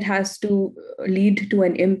saying it has to lead to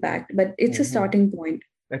an impact, but it's a starting point.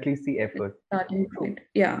 At least the effort. Starting point.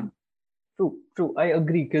 Yeah. True. I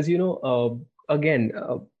agree, because again,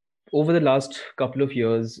 over the last couple of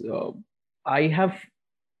years, I have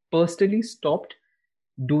personally stopped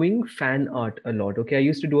doing fan art a lot. Okay, I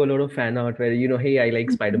used to do a lot of fan art where, hey, I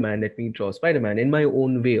like Spider-Man, let me draw Spider-Man in my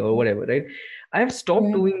own way or whatever, right? I have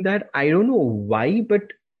stopped doing that. I don't know why, but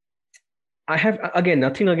I have, again,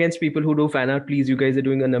 nothing against people who do fan art. Please, you guys are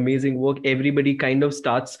doing an amazing work. Everybody kind of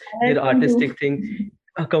starts their artistic thing.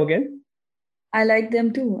 Come again? I like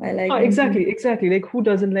them too. I like them exactly. Like, who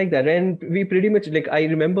doesn't like that? And we pretty much, like, I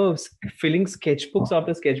remember filling sketchbooks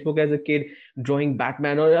after sketchbook as a kid, drawing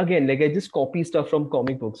Batman, or again, like, I just copy stuff from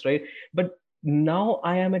comic books, right? But now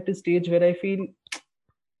I am at a stage where I feel,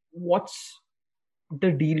 what's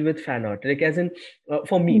the deal with fan art? Like, as in,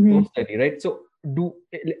 for me personally, right? So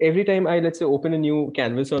every time I, let's say, open a new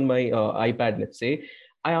canvas on my iPad, let's say,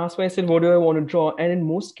 I ask myself, what do I want to draw? And in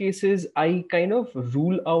most cases, I kind of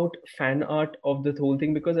rule out fan art of the whole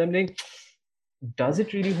thing, because I'm like, does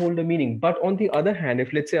it really hold a meaning? But on the other hand,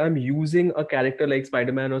 if, let's say, I'm using a character like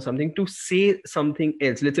Spider-Man or something to say something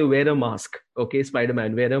else, let's say, wear a mask. Okay,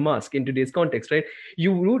 Spider-Man, wear a mask in today's context, right?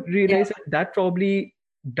 You would realize that probably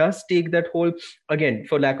does take that whole, again,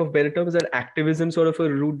 for lack of better terms, that activism sort of a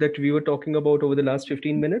route that we were talking about over the last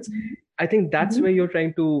 15 minutes. I think that's where you're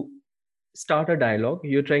trying to start a dialogue.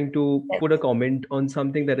 You're trying to put a comment on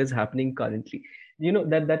something that is happening currently.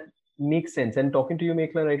 That makes sense. And talking to you,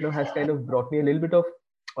 Meghna, right now has kind of brought me a little bit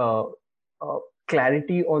of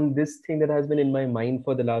clarity on this thing that has been in my mind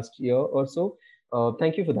for the last year or so.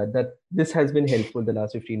 Thank you for that. This has been helpful the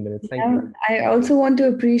last 15 minutes. Thank you. I also want to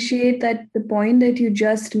appreciate that the point that you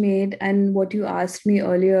just made and what you asked me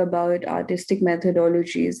earlier about artistic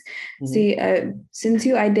methodologies. See, since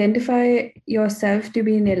you identify yourself to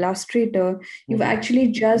be an illustrator, you've actually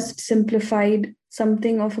just simplified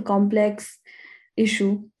something of a complex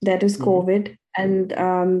issue that is COVID, and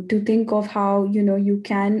to think of how you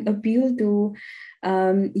can appeal to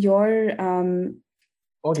your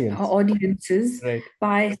audiences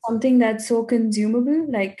by something that's so consumable,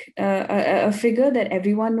 like a figure that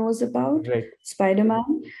everyone knows about,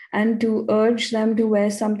 Spider-Man, and to urge them to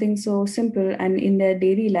wear something so simple and in their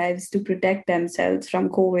daily lives to protect themselves from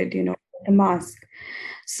COVID, a mask.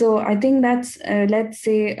 So I think that's, let's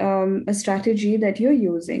say, a strategy that you're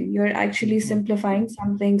using. You're actually simplifying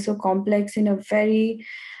something so complex in a very,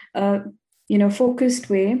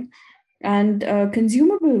 focused way and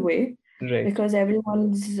consumable way, because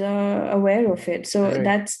everyone's aware of it. So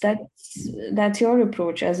that's your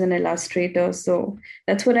approach as an illustrator. So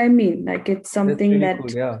that's what I mean. Like, it's something really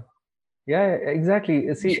cool. Yeah,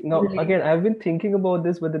 exactly. See, now again, I've been thinking about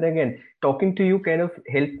this, but then again, talking to you kind of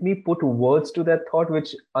helped me put words to that thought,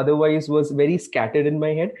 which otherwise was very scattered in my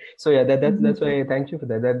head. So yeah, that's why I thank you for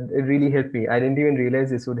that. That it really helped me. I didn't even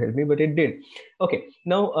realize this would help me, but it did. Okay,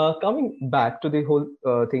 now coming back to the whole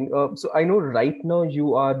thing. So I know right now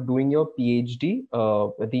you are doing your PhD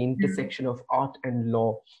at the intersection of art and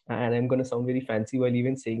law, and I'm going to sound very fancy while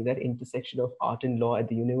even saying that intersection of art and law at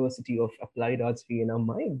the University of Applied Arts, Vienna.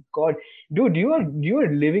 My God, dude, you are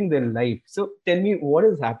living the life. So tell me what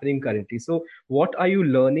is happening currently. So what are you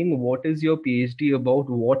learning? What is your PhD about?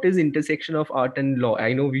 What is intersection of art and law?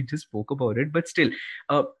 I know we just spoke about it, but still.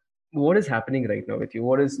 Uh, what is happening right now with you?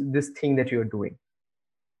 What is this thing that you're doing?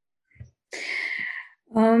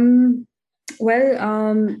 Um,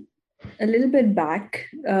 well, a little bit back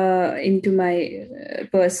into my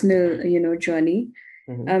personal, journey,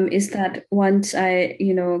 Mm-hmm. is that once I,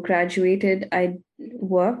 graduated, I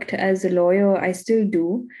worked as a lawyer. I still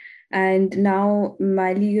do. And now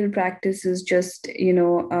my legal practice is just,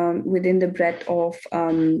 within the breadth of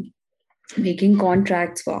making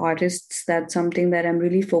contracts for artists. That's something that I'm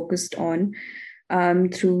really focused on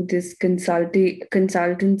through this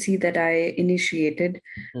consultancy that I initiated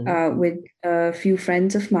Mm-hmm. with a few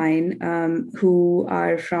friends of mine who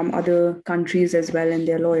are from other countries as well, and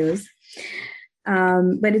they're lawyers.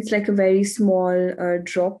 But it's like a very small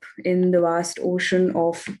drop in the vast ocean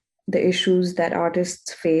of the issues that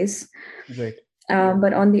artists face. Right.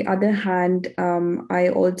 But on the other hand, I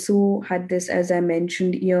also had this, as I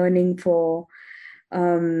mentioned, yearning for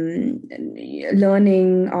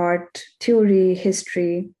learning art, theory,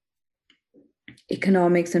 history,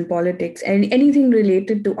 economics, and politics, and anything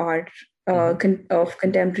related to art Mm-hmm. of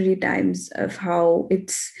contemporary times, of how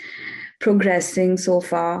it's progressing so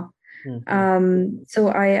far. Mm-hmm. So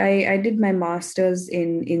I did my master's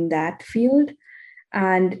in that field.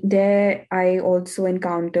 And there I also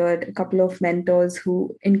encountered a couple of mentors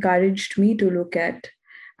who encouraged me to look at,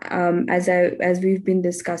 as we've been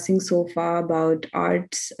discussing so far about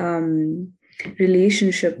art's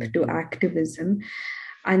relationship to Mm-hmm. activism,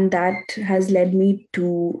 and that has led me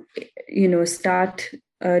to, start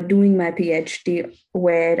doing my PhD,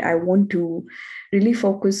 where I want to really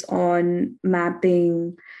focus on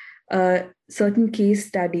mapping certain case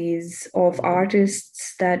studies of Mm-hmm.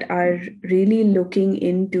 artists that are really looking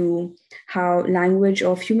into how language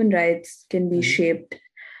of human rights can be Mm-hmm. shaped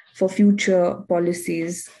for future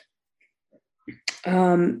policies.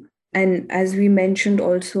 And as we mentioned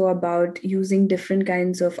also about using different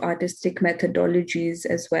kinds of artistic methodologies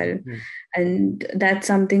as well. Mm-hmm. And that's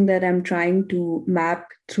something that I'm trying to map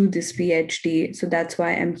through this PhD. So that's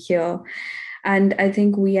why I'm here. And I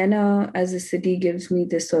think Vienna as a city gives me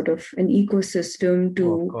this sort of an ecosystem Oh, of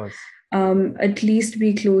to course. at least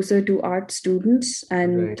be closer to art students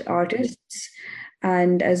and Right. artists,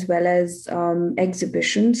 and as well as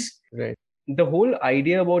exhibitions. Right. The whole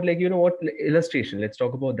idea about, like, what, illustration, let's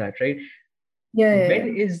talk about that, right? Yeah, yeah,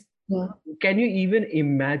 When yeah. is, Yeah. can you even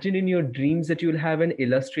imagine in your dreams that you'll have an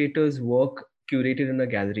illustrator's work curated in a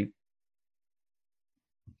gallery?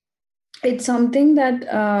 It's something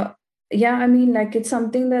that yeah, I mean, like, it's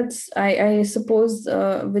something that's, I suppose,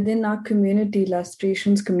 within our community,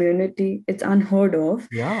 illustrations community, it's unheard of.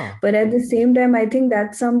 Yeah. But at the same time, I think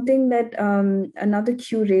that's something that another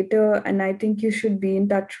curator, and I think you should be in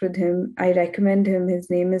touch with him. I recommend him. His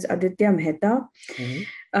name is Aditya Mehta,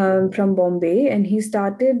 Mm-hmm. from Bombay, and he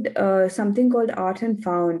started something called Art and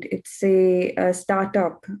Found. It's a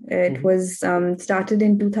startup. It Mm-hmm. was started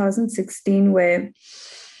in 2016, where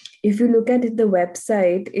if you look at it, the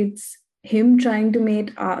website, it's him trying to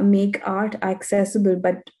make art accessible.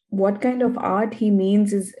 But what kind of art he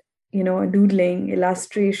means is, doodling,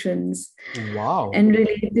 illustrations, Wow. and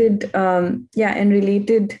related, and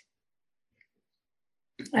related,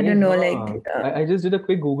 I Yeah, don't know, like, I just did a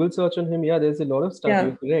quick Google search on him. Yeah, there's a lot of stuff. yeah,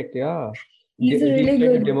 You're correct. Yeah. he's a He's really trying to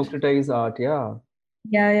good. democratize art. Yeah.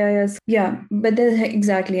 Yeah. But there's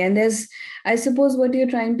exactly, and there's, I suppose, what you're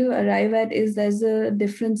trying to arrive at is there's a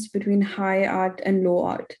difference between high art and low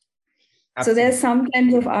art. So there's Absolutely. some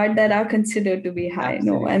kinds of art that are considered to be high,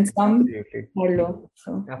 no, and Absolutely. some Absolutely. are low.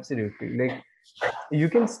 So Absolutely. Like, you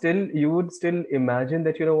would still imagine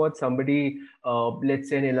that, somebody, let's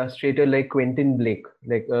say an illustrator like Quentin Blake,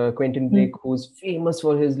 Quentin Blake, mm, who's famous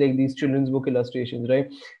for his, like, these children's book illustrations, right?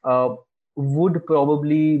 Uh, would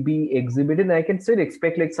probably be exhibited. And I can still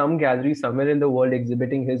expect, like, some gallery somewhere in the world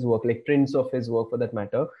exhibiting his work, like prints of his work for that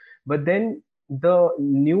matter. But then the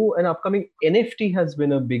new and upcoming NFT has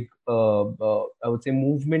been a big, I would say,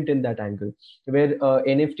 movement in that angle, where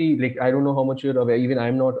NFT, like, I don't know how much you're aware, even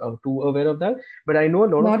I'm not too aware of that, but I know a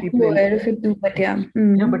lot of not people too in. aware of it too, but yeah.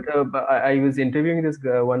 Yeah, but I was interviewing this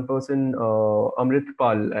one person, Amrit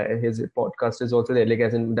Pal. His podcast is also there. Like,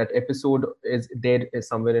 as in that episode is there, is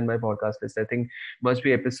somewhere in my podcast list. I think must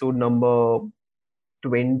be episode number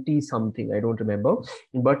 20 something, I don't remember.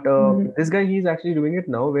 But Mhm. this guy, he's actually doing it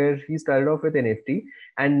now, where he started off with NFT,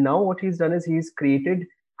 and now what he's done is he's created,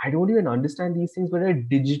 I don't even understand these things, but a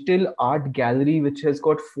digital art gallery which has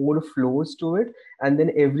got 4 floors to it. And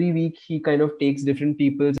then every week he kind of takes different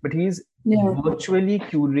people's, but he's Yeah. virtually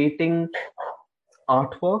curating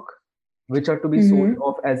artwork which are to be sold Mm-hmm.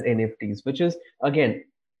 off as NFTs, which is, again,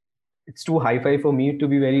 it's too hi-fi for me, to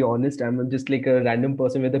be very honest. I'm just like a random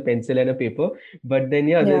person with a pencil and a paper. But then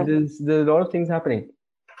yeah, Yeah. there's a lot of things happening.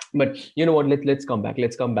 But you know what, let's come back,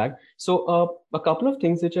 so a couple of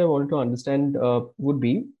things which I wanted to understand would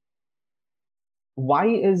be, why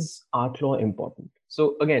is art law important?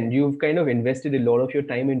 So again, you've kind of invested a lot of your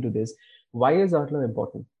time into this. Why is art law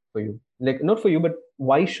important for you? Like, not for you, but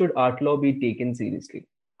why should art law be taken seriously?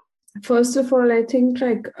 First of all, I think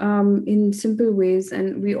like in simple ways,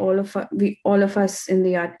 and we all of us in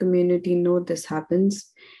the art community know this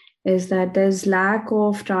happens, is that there's lack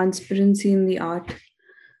of transparency in the art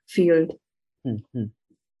field. Hmm, hmm,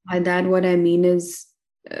 By that, what I mean is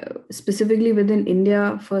specifically within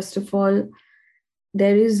India, first of all,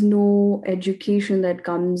 there is no education that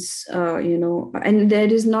comes, and there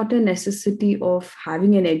is not a necessity of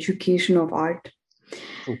having an education of art.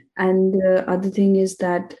 true. And the other thing is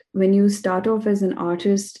that when you start off as an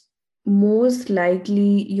artist, most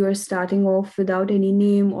likely you're starting off without any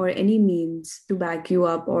name or any means to back you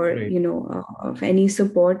up, or Right. of any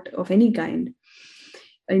support of any kind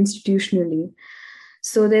institutionally.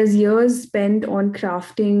 So there's years spent on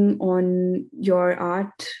crafting on your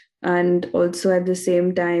art, and also at the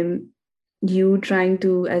same time you trying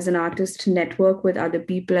to, as an artist, network with other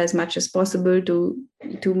people as much as possible to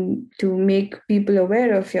make people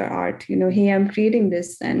aware of your art. Hey, I'm creating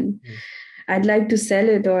this and Hmm, I'd like to sell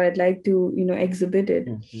it, or I'd like to exhibit it.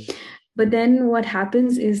 hmm, hmm, But then what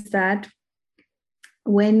happens is that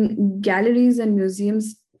when galleries and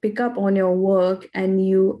museums pick up on your work, and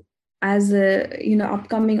you, as a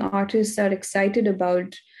upcoming artist, are excited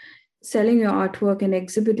about selling your artwork and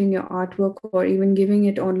exhibiting your artwork, or even giving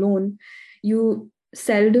it on loan, you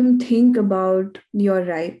seldom think about your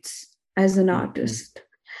rights as an hmm, hmm, artist.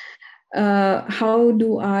 How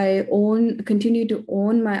do I continue to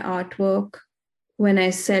own my artwork when I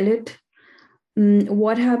sell it?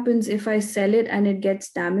 What happens if I sell it and it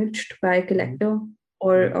gets damaged by a hmm. collector,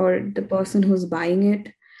 or Right. the person who's buying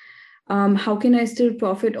it? How can I still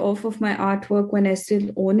profit off of my artwork when I still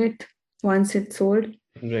own it once it's sold?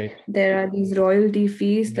 Right. There are these royalty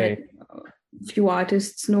fees that Right. few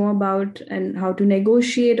artists know about, and how to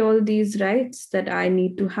negotiate all these rights that I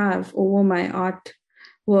need to have over my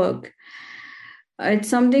artwork. It's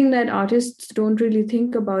something that artists don't really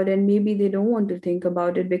think about, and maybe they don't want to think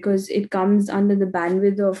about it because it comes under the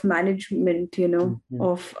bandwidth of management, Hmm, hmm.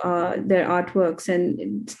 of their artworks,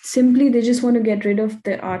 and simply they just want to get rid of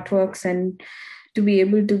the artworks and to be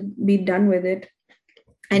able to be done with it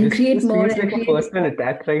and create This more feels and like a create personal more.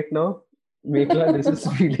 attack right now, Meghla. This is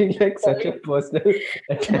feeling like such a Sorry, personal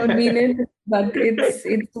I don't mean attack. it, but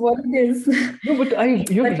it's what it is. No, but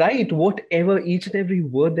you're But right. Whatever, each and every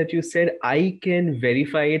word that you said, I can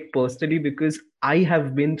verify it personally because I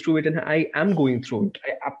have been through it and I am going through it.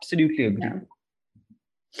 I absolutely agree. yeah.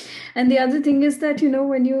 And the other thing is that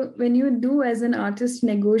when you do as an artist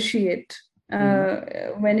negotiate, Hmm, uh,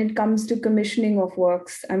 when it comes to commissioning of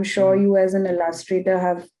works, I'm sure hmm, you as an illustrator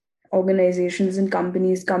have organizations and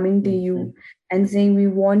companies coming to hmm, hmm, you and saying, we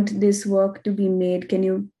want this work to be made, can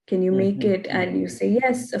you hmm, make hmm, it? hmm, And you say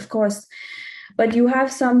yes, of course. But you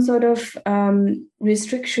have some sort of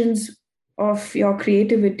restrictions of your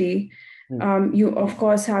creativity. hmm. You of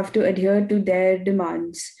course have to adhere to their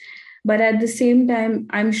demands, but at the same time,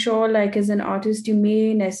 I'm sure, like, as an artist, you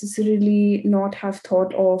may necessarily not have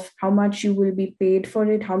thought of how much you will be paid for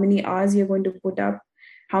it, how many hours you're going to put up,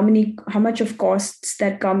 how much of costs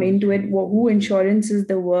that come Hmm, into it, who insurances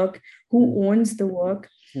the work, hmm, who owns the work.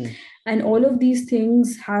 hmm. And all of these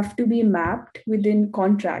things have to be mapped within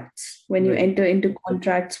contracts when you Right. enter into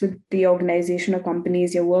contracts with the organization or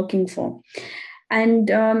companies you're working for. And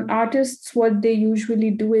artists, what they usually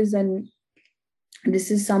do is, and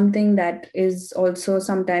this is something that is also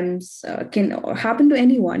sometimes can happen to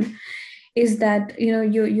anyone, is that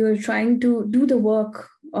you're trying to do the work,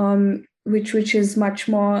 which is much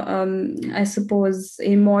more, I suppose,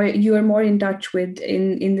 in more, you are more in touch with,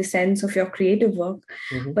 in the sense of your creative work.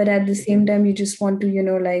 Hmm. But at the same time, you just want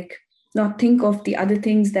to like not think of the other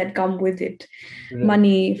things that come with it: Right.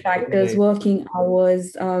 money factors, Right. working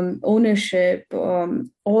hours, ownership,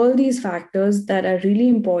 all these factors that are really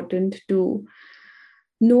important to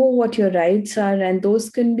know what your rights are, and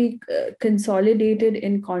those can be consolidated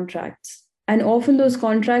in contracts. And often those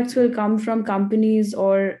contracts will come from companies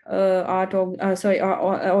or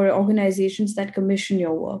or organizations that commission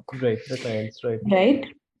your work, Right, the clients, right. right?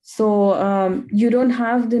 So you don't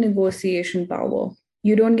have the negotiation power.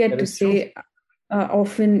 You don't get That to is true. say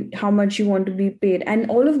often how much you want to be paid, and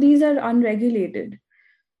all of these are unregulated,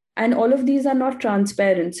 and all of these are not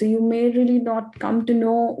transparent. So you may really not come to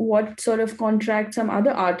know what sort of contract some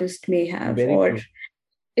other artist may have, Very or true.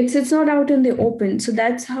 it's not out in the open. So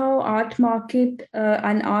that's how art market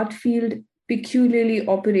and art field peculiarly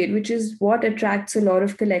operate, which is what attracts a lot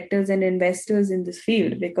of collectors and investors in this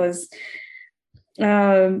field, because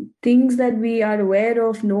things that we are aware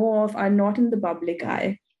of, know of, are not in the public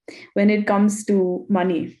eye when it comes to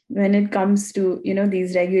money, when it comes to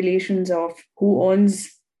these regulations of who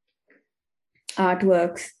owns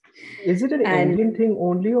artworks. Is it an And Indian thing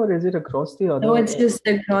only, or is it across the no, other? it's just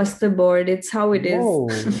across the board. It's how it is. Whoa.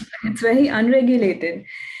 It's very unregulated.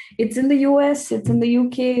 It's in the US, it's in the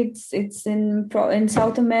UK, it's in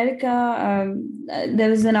South America. There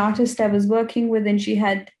was an artist I was working with, and she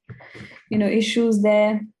had issues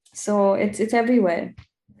there. So it's everywhere.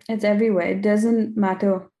 It's everywhere. It doesn't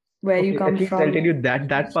matter where you Okay, come at least I'll from. tell you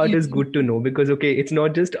that part is good to know, because okay, it's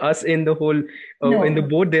not just us in the whole in the No.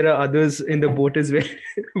 boat. There are others in the boat as well.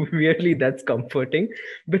 Weirdly, that's comforting.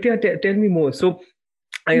 But yeah, tell me more. So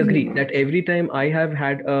I agree Mhm. that every time I have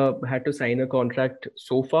had to sign a contract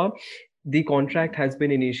so far, the contract has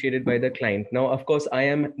been initiated by the client. Now, of course, I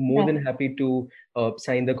am more Yeah. than happy to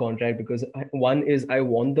sign the contract, because one is I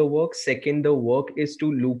want the work. Second, the work is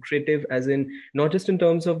too lucrative, as in not just in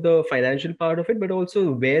terms of the financial part of it, but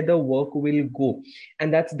also where the work will go,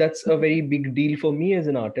 and that's a very big deal for me as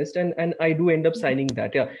an artist. And I do end up signing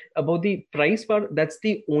that. Yeah, about the price part, that's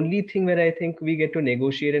the only thing where I think we get to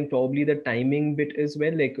negotiate, and probably the timing bit as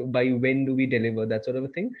well, like by when do we deliver, that sort of a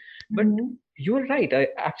thing. But Mhm. you're right, I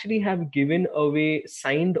actually have given away,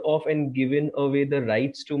 signed off and given away the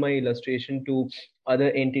rights to my illustration to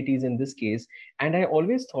other entities in this case. And I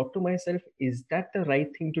always thought to myself, is that the right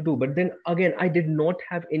thing to do? But then again, I did not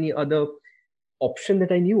have any other option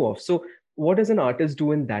that I knew of. So what does an artist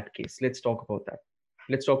do in that case? Let's talk about that.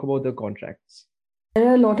 Let's talk about the contracts. There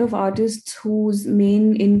are a lot of artists whose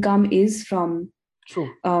main income is from True.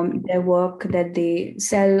 their work that they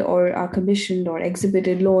sell or are commissioned or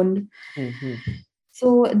exhibited, loaned. Mm-hmm.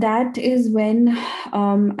 So that is when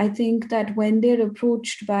I think that when they're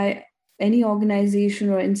approached by any organization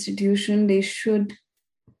or institution, they should,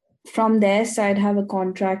 from their side, have a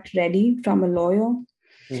contract ready from a lawyer,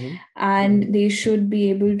 Mm-hmm. and they should be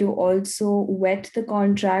able to also vet the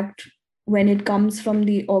contract when it comes from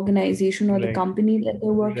the organization or the Right. company that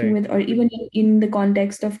they're working Right. with, or even in the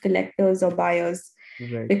context of collectors or buyers,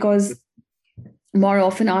 Right. because more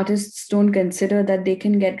often artists don't consider that they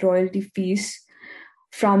can get royalty fees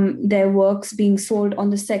from their works being sold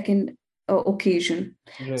on the second occasion.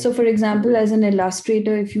 Right. So, for example, as an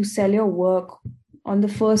illustrator, if you sell your work on the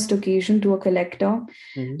first occasion to a collector,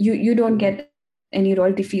 Mm-hmm. you don't get any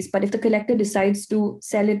royalty fees. But if the collector decides to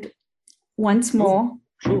sell it once True. more,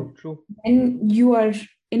 True. True. then you are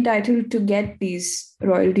entitled to get these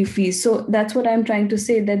royalty fees. So that's what I'm trying to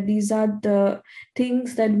say, that these are the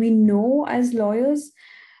things that we know as lawyers.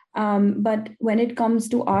 But when it comes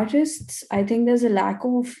to artists, I think there's a lack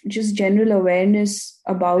of just general awareness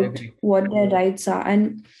I about agree. what their rights are.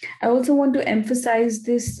 And I also want to emphasize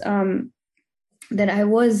this, that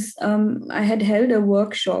I had held a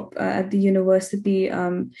workshop at the university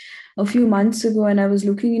a few months ago, and I was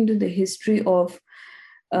looking into the history of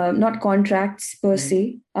not contracts per Mm-hmm.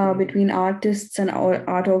 se between artists and our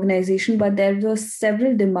art organization, but there were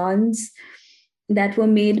several demands that were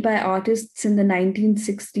made by artists in the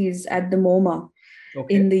 1960s at the MoMA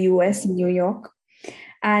Okay. in the US, in New York.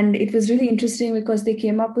 And it was really interesting because they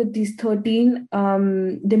came up with these 13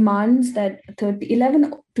 demands,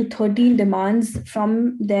 11 to 13 demands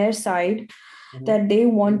from their side Mm-hmm. that they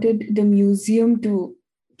wanted the museum to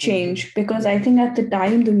Mm-hmm. change. Because I think at the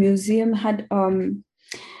time the museum had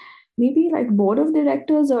maybe like board of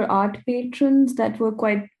directors or art patrons that were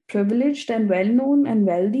quite privileged and well known and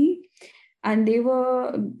wealthy, and they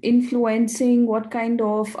were influencing what kind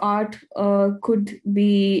of art could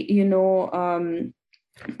be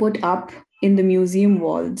put up in the museum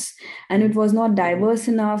walls. And it was not diverse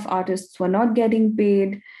enough, artists were not getting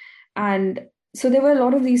paid. And so there were a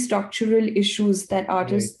lot of these structural issues that Right.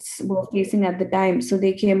 artists were facing at the time. So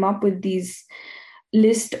they came up with these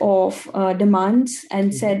list of demands and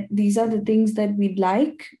Mm-hmm. said these are the things that we'd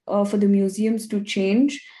like for the museums to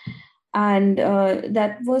change. And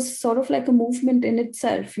that was sort of like a movement in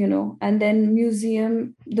itself. And then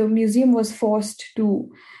the museum was forced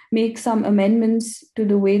to make some amendments to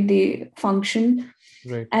the way they function.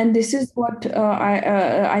 Right. And this is what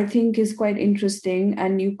I think is quite interesting,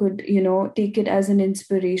 and you could take it as an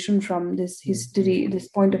inspiration from this history, this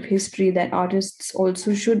point of history, that artists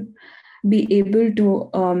also should be able to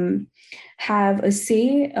have a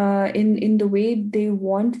say in the way they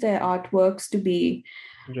want their artworks to be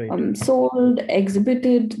Right. sold,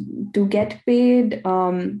 exhibited, to get paid,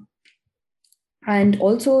 and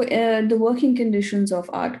also the working conditions of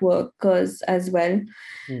art workers as well.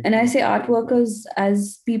 And I say art workers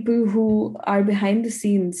as people who are behind the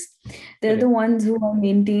scenes. They're the ones who are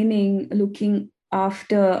maintaining, looking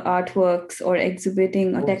after artworks or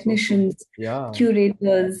exhibiting, or technicians, Yeah.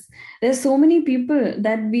 curators. There's so many people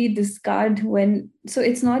that we discard so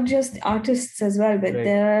it's not just artists as well, but Right.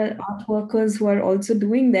 there are art workers who are also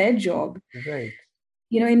doing their job. Right.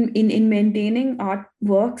 In maintaining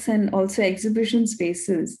artworks and also exhibition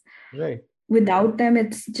spaces. Right. Without them,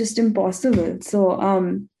 it's just impossible. So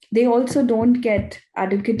they also don't get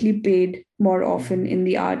adequately paid more often in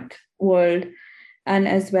the art world, and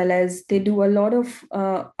as well as they do a lot of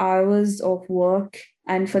hours of work,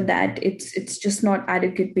 and for that it's just not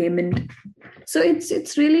adequate payment. So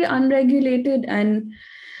it's really unregulated, and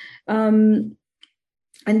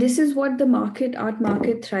this is what the art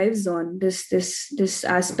market thrives on, this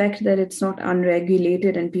aspect that it's not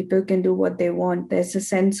unregulated and people can do what they want. There's a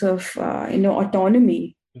sense of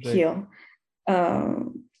autonomy here.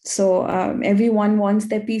 So everyone wants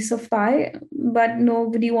their piece of pie, but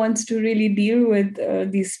nobody wants to really deal with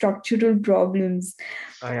these structural problems.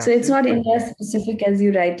 So it's not India specific, as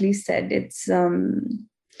you rightly said. It's a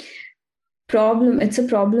problem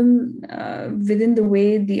within the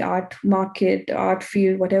way the art market, art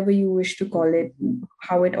field, whatever you wish to call it,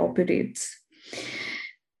 how it operates.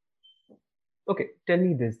 Okay, tell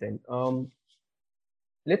me this then.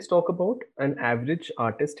 Let's talk about an average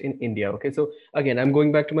artist in India. Okay, so again, I'm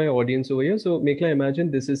going back to my audience over here. So Meghla,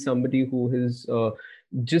 imagine this is somebody who is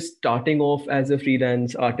just starting off as a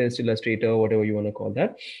freelance artist, illustrator, whatever you want to call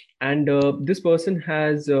that. And this person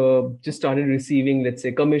has just started receiving, let's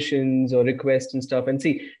say, commissions or requests and stuff. And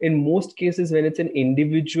see, in most cases, when it's an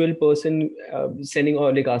individual person sending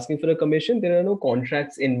or like asking for a commission, there are no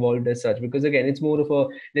contracts involved as such. Because again, it's more of a,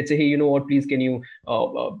 let's say, hey, you know what, please, can you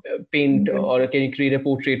paint or can you create a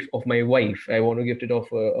portrait of my wife? I want to gift it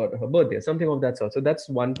off her birthday, something of that sort. So that's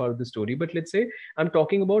one part of the story. But let's say I'm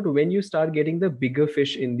talking about when you start getting the bigger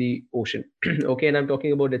fish in the ocean. Okay, and I'm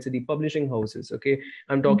talking about, let's say, the publishing houses. Okay,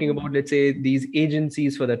 I'm talking about, let's say, these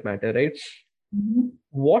agencies for that matter, right?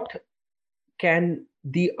 What can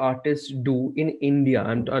the artist do in India?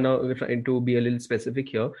 I'm trying to be a little specific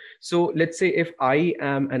here. So let's say if I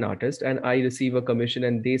am an artist and I receive a commission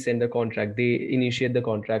and they send a contract, they initiate the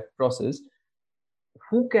contract process,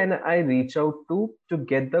 who can I reach out to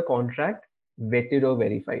get the contract vetted or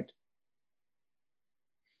verified?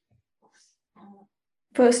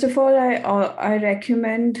 First of all, I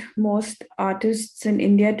recommend most artists in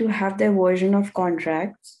India to have their version of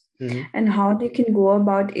contracts. And how they can go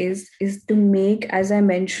about is to make, as I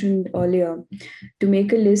mentioned earlier, to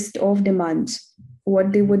make a list of demands,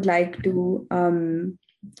 what they would like to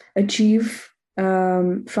achieve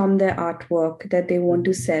from their artwork that they want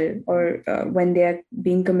to sell, or when they are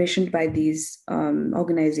being commissioned by these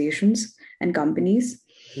organizations and companies.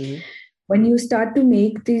 When you start to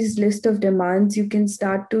make these list of demands, you can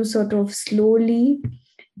start to sort of slowly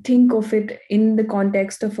think of it in the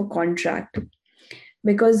context of a contract,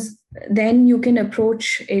 because then you can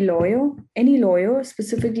approach a lawyer, any lawyer.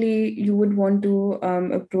 Specifically, you would want to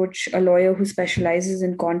approach a lawyer who specializes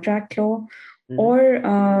in contract law, or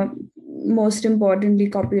most importantly,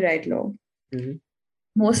 copyright law.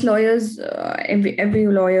 Most lawyers, every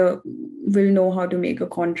lawyer will know how to make a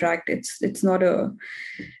contract. It's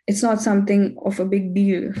not something of a big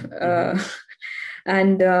deal,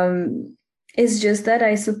 and it's just that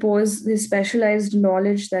I suppose the specialized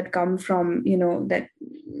knowledge that come from that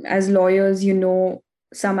as lawyers,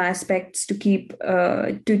 some aspects to keep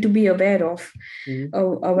to be aware of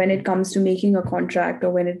when it comes to making a contract, or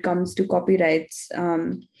when it comes to copyrights.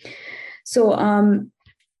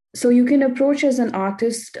 So you can approach as an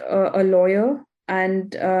artist a lawyer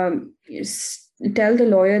and tell the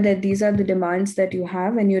lawyer that these are the demands that you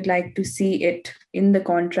have and you'd like to see it in the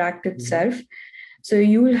contract itself. So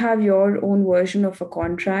you will have your own version of a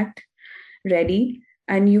contract ready,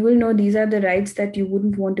 and you will know these are the rights that you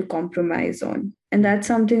wouldn't want to compromise on. And that's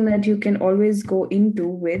something that you can always go into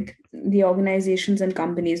with the organizations and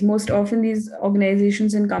companies. Most often, these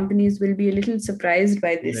organizations and companies will be a little surprised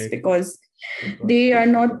by this, because they are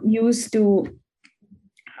not used to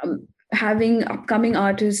having upcoming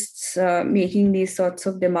artists making these sorts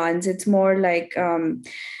of demands. It's more like,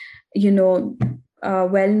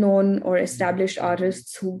 well-known or established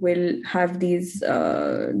artists who will have these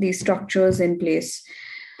structures in place.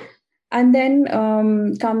 And then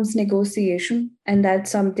comes negotiation, and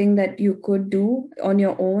that's something that you could do on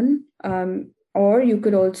your own, or you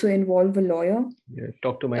could also involve a lawyer. Yeah,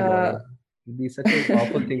 talk to my Uh, lawyer. It'd be such a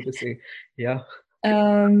powerful thing to say. Yeah.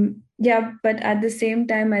 yeah, but at the same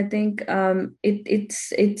time, I think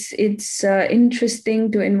it's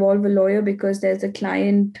interesting to involve a lawyer because there's a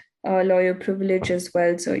client lawyer privilege as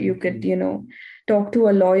well. So you could, talk to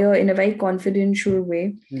a lawyer in a very confidential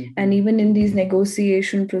way. And even in these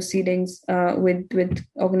negotiation proceedings with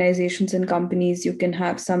organizations and companies, you can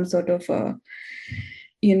have some sort of a,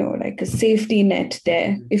 like a safety net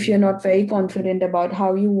there if you're not very confident about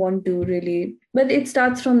how you want to really. But it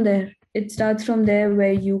starts from there. It starts from there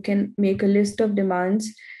where you can make a list of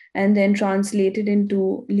demands and then translate it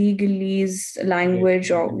into legalese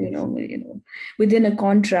language, or within a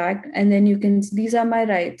contract, and then you can, these are my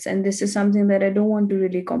rights and this is something that I don't want to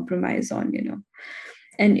really compromise on.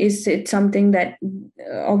 And is it something that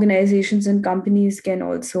organizations and companies can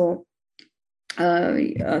also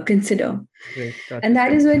consider. Right. And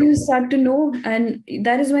that is when you start to know, and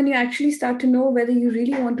that is when you actually start to know whether you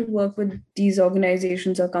really want to work with these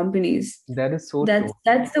organizations or companies. That is so true.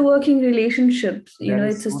 That's the working relationship.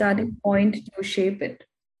 It's a so starting true. point to shape it.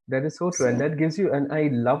 That is so true. And that gives you, and I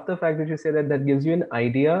love the fact that you say that gives you an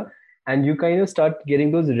idea, and you kind of start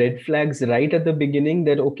getting those red flags right at the beginning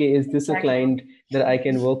that, okay, is this a client that I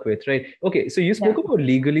can work with, right? Okay, so you spoke about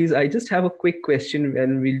legalese. I just have a quick question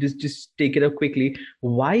and we'll just take it up quickly.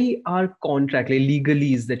 Why are contract, like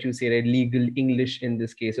legalese that you say, right? Legal English in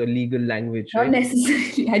this case, or legal language, right? Not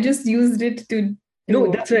necessarily. I just used it to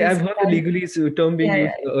no, that's right. I've heard the legalese term being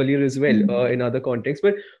used earlier as well in other contexts.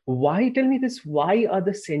 But why, tell me this, why are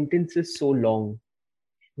the sentences so long?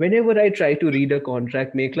 Whenever I try to read a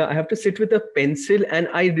contract, Meghla, I have to sit with a pencil and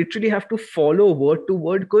I literally have to follow word to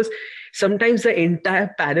word, because sometimes the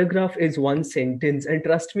entire paragraph is one sentence. And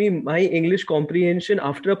trust me, my English comprehension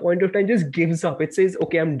after a point of time just gives up. It says,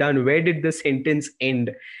 okay, I'm done. Where did the sentence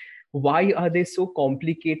end? Why are they so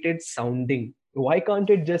complicated sounding? Why can't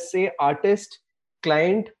it just say artist,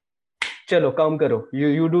 client, chalo, kaam karo.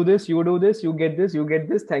 You do this, you get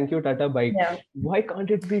this, thank you, tata, bye. Why can't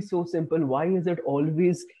it be so simple? Why is it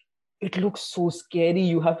always, it looks so scary?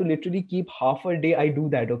 You have to literally keep half a day. I do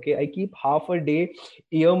that, okay? I keep half a day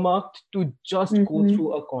earmarked to just go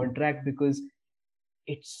through a contract because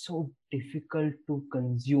it's so difficult to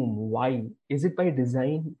consume. Why? Is it by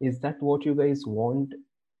design? Is that what you guys want?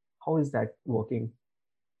 How is that working?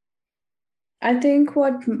 I think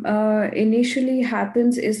what initially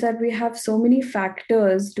happens is that we have so many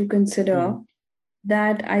factors to consider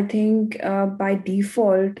that I think by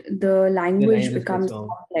default, the language becomes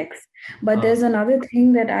complex. But there's another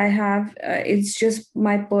thing that I have, it's just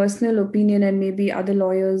my personal opinion, and maybe other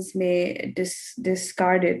lawyers may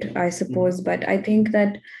discard it, I suppose. But I think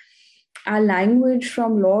that our language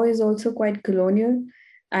from law is also quite colonial.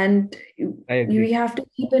 And we have to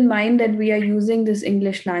keep in mind that we are using this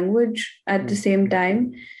English language at the same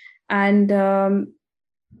time. And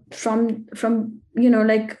from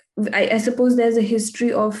like, I suppose there's a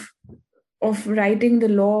history of writing the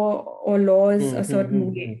law or laws a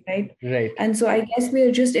certain way, right? Right. And so I guess we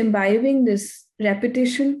are just imbibing this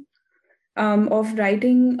repetition of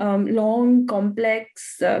writing long,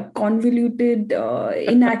 complex, convoluted,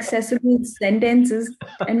 inaccessible sentences,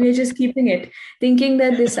 and we're just keeping it, thinking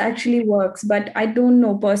that this actually works. But I don't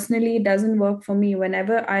know. Personally, it doesn't work for me.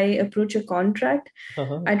 Whenever I approach a contract,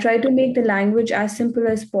 I try to make the language as simple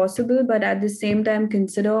as possible, but at the same time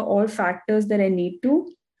consider all factors that I need to,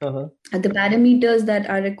 the parameters that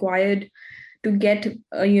are required to get,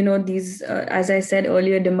 these, as I said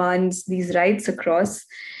earlier, demands, these rights across.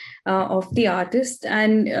 Of the artist,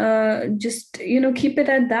 and just keep it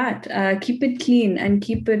at that, keep it clean and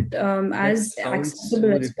keep it as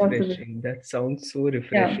accessible as possible. That sounds so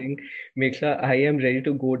refreshing. Meghla, I am ready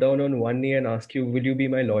to go down on one knee and ask you, will you be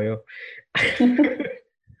my lawyer?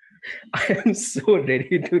 I am so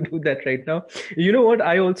ready to do that right now. You know what?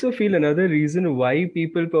 I also feel another reason why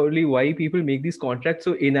people make these contracts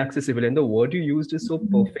so inaccessible, and the word you used is so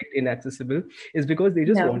perfect, inaccessible, is because they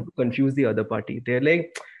just want to confuse the other party. They're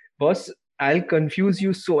like, boss, I'll confuse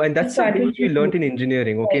you so, and that's something which we learned in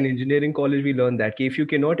engineering. Okay, in engineering college, we learned that if you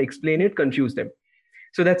cannot explain it, confuse them.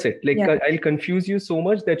 So that's it. Like, I'll confuse you so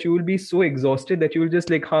much that you will be so exhausted that you will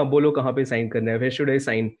just like, हाँ बोलो कहाँ पे sign करना है? Where should I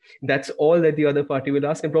sign? That's all that the other party will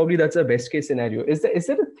ask, and probably that's a best case scenario. Is that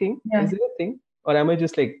a thing? Is it a thing, or am I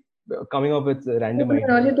just like coming up with random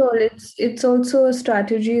Not ideas. at all. It's also a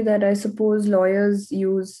strategy that I suppose lawyers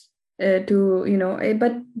use to,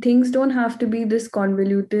 but things don't have to be this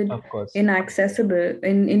convoluted, Of course. inaccessible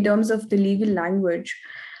in terms of the legal language.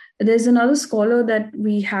 There's another scholar that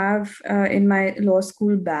we have in my law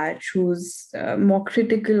school batch who's more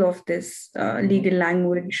critical of this Mm-hmm. legal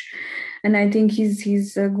language, and I think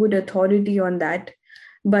he's a good authority on that.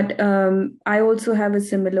 But I also have a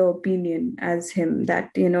similar opinion as him that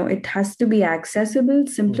it has to be accessible,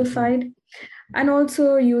 Mm-hmm. simplified, and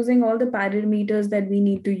also using all the parameters that we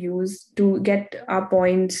need to use to get our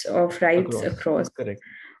points of rights Across. across Correct.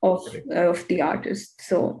 of Correct. of the artist.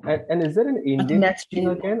 So And is there an I think Indian that's thing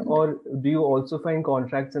really again, important. or do you also find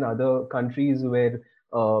contracts in other countries where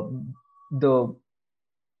uh, the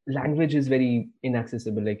language is very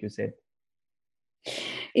inaccessible, like you said?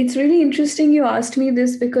 It's really interesting you asked me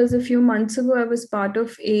this because a few months ago I was part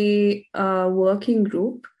of a working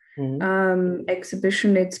group Mm-hmm.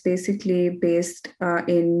 exhibition. It's basically based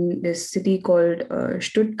in this city called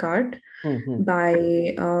Stuttgart Mm-hmm.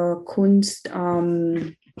 by Kunst.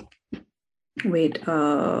 I'm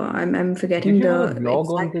Did forgetting you have a the blog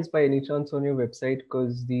on exact. this by any chance on your website?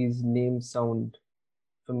 Because these names sound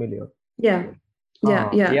familiar. Yeah, yeah, Ah,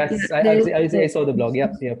 yeah, yeah. yes, I saw the blog.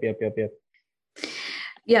 Yep, yep, yep, yep, yep.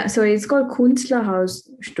 Yeah, so it's called Künstlerhaus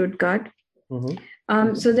Stuttgart.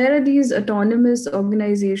 Mm-hmm. So there are these autonomous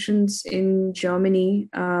organizations in Germany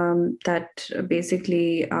that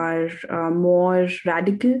basically are more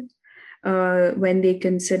radical when they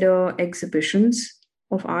consider exhibitions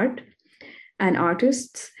of art and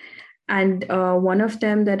artists. And one of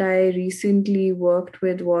them that I recently worked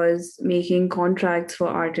with was making contracts for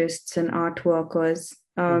artists and art workers.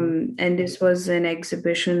 Mm-hmm. And this was an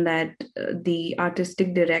exhibition that the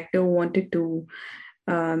artistic director wanted to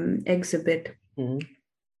exhibit. Mm-hmm.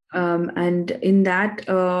 And in that,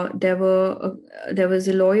 there was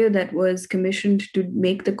a lawyer that was commissioned to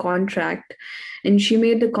make the contract, and she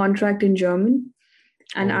made the contract in German,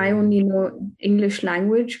 and I Oh, only know English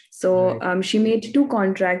language. So right. she made two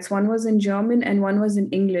contracts. One was in German and one was in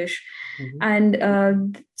English. Mm-hmm.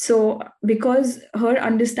 And so because her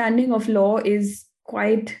understanding of law is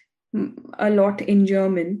quite a lot in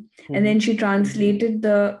German, and Mm-hmm. then she translated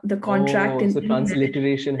the contract Oh, in so English,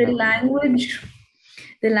 transliteration the happened. language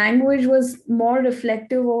the language was more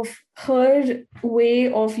reflective of her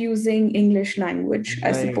way of using English language,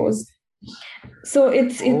 I Right. suppose. So it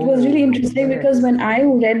was really Oh, interesting because yes. when I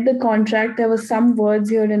read the contract, there were some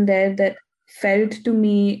words here and there that felt to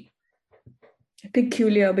me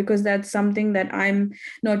peculiar because that's something that I'm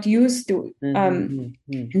not used to.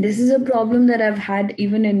 Mm-hmm. And this is a problem that I've had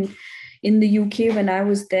even in the UK when I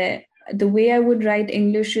was there. The way I would write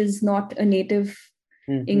English is not a native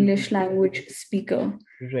Mm-hmm. English language speaker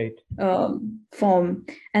Right. form.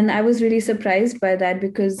 And I was really surprised by that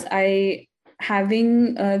because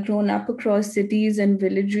having grown up across cities and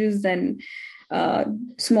villages and uh,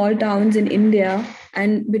 small towns in India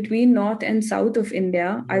and between north and south of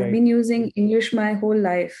India, I've Right. been using English my whole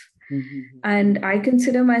life. Mm-hmm. And I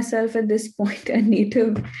consider myself at this point a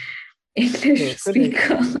native English Correct.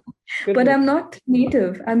 speaker. But Correct. I'm not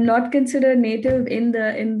native. I'm not considered native in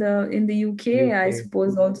the UK, I UK.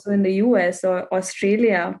 suppose, also in the US or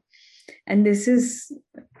Australia. And this is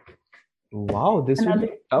Wow, this would another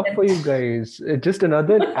be tough for that, you guys. Just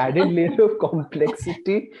another added layer of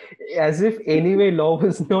complexity. As if anyway law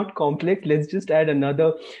was not complex. Let's just add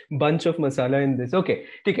another bunch of masala in this. Okay.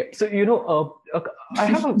 So I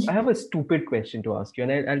have a stupid question to ask you,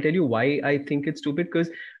 and I'll tell you why I think it's stupid. Because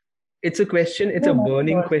it's no, a not at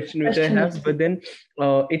burning all. question which I Question have, is but then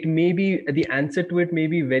it may be the answer to it may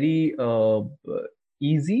be very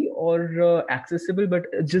easy or accessible, but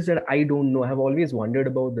it's just that I don't know. I have always wondered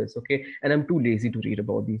about this. Okay, and I'm too lazy to read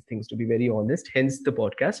about these things, to be very honest, hence the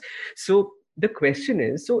podcast. So the question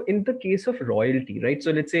is, so in the case of royalty, right?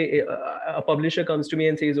 So let's say a publisher comes to me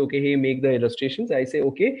and says, okay, hey, make the illustrations. I say,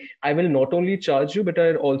 okay, I will not only charge you, but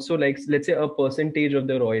I'll also, like, let's say, a percentage of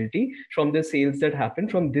the royalty from the sales that happen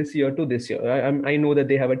from this year to this year. I know that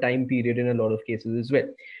they have a time period in a lot of cases as well.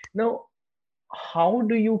 Now, how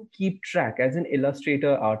do you keep track as an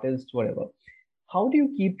illustrator, artist, whatever? How do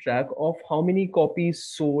you keep track of how many copies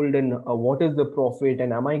sold and what is the profit,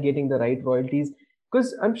 and am I getting the right royalties?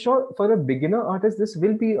 Because I'm sure for a beginner artist, this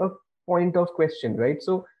will be a point of question, right?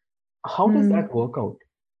 So, how does Hmm. that work out?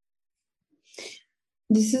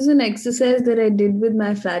 This is an exercise that I did with my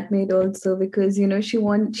flatmate also, because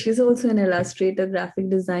she's also an illustrator, graphic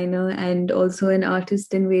designer, and also an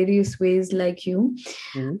artist in various ways like you.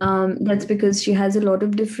 Mhm. That's because she has a lot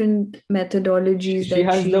of different methodologies She that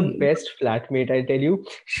has the she. best flatmate, I tell you.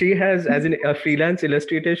 She has, as a freelance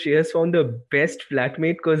illustrator, she has found the best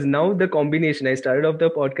flatmate, because now the combination, I started off the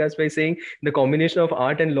podcast by saying the combination of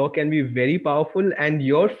art and law can be very powerful, and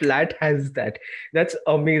your flat has that. That's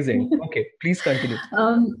amazing. Okay, please continue.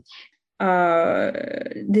 um, uh,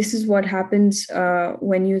 this is what happens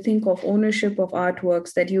when you think of ownership of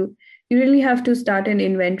artworks, that you really have to start an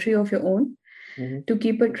inventory of your own Mhm. to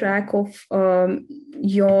keep a track of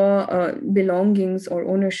your belongings or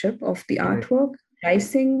ownership of the Right. artwork,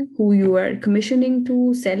 pricing, who you are commissioning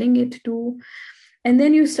to, selling it to, and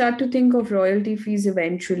then you start to think of royalty fees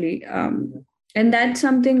eventually. Mhm. And that's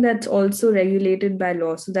something that's also regulated by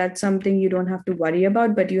law. So that's something you don't have to worry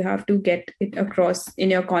about, but you have to get it across in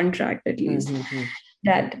your contract at least. Mhm.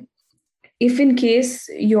 That if in case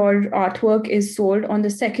your artwork is sold on the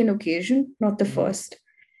second occasion, not the Mhm. first,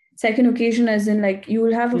 second occasion as in like you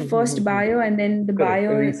will have a first Mhm. buyer and then the Correct. A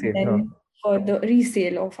buyer resale, huh? then for the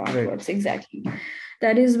resale of Right. artworks, exactly,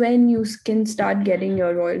 that is when you can start getting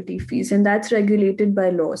your royalty fees, and that's regulated by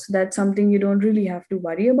law. So that's something you don't really have to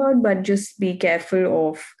worry about, but just be careful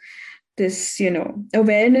of this,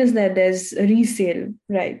 awareness that there's a resale,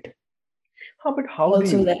 right? How, but how do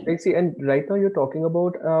Also you that. like see? And right now you're talking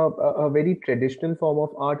about a very traditional form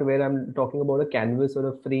of art, where I'm talking about a canvas or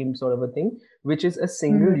a frame sort of a thing, which is a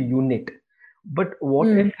single Mm. unit. But what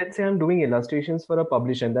if, Mm. let's say, I'm doing illustrations for a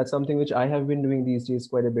publisher, and that's something which I have been doing these days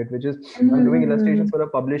quite a bit, which is I'm doing illustrations Mm. for a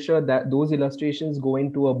publisher, that those illustrations go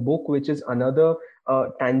into a book, which is another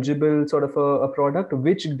tangible sort of a product,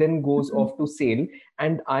 which then goes off to sale,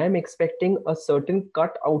 and I am expecting a certain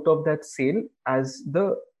cut out of that sale as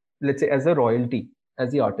the, let's say, as a royalty,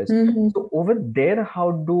 as the artist. Mm. So over there,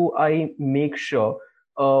 how do I make sure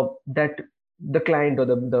that the client or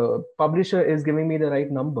the publisher is giving me the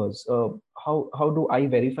right numbers? How do I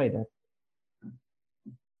verify that?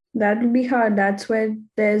 That will be hard. That's where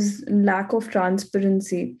there's lack of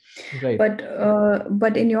transparency. Right.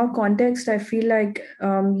 But in your context, I feel like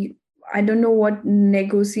I don't know what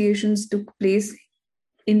negotiations took place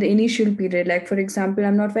in the initial period. Like, for example,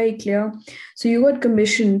 I'm not very clear. So you got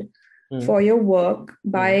commissioned Hmm. for your work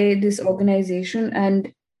Hmm. by this organization,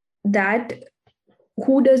 and that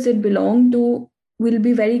who does it belong to will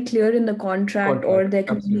be very clear in the contract or Contract. their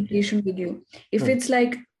Absolutely. communication with you. If Hmm. it's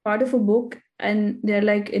like part of a book and they're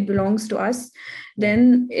like it belongs to us, Hmm.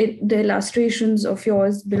 then the illustrations of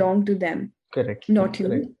yours belong to them, Correct. not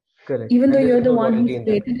Correct. you, Correct. even though And there you're is the no one royalty who's in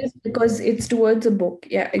that. created it, because it's towards a book.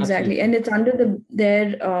 Yeah, exactly, Absolutely. and it's under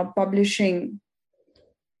their publishing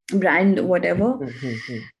brand, whatever. Hmm. Hmm.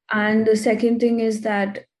 Hmm. And the second thing is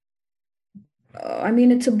that I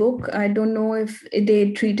mean, it's a book. I don't know if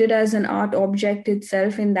they treat it as an art object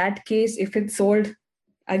itself. In that case, if it's sold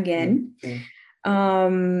Hmm. again, Hmm.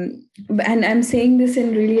 and I'm saying this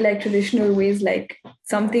in really like traditional ways, like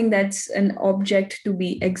something that's an object to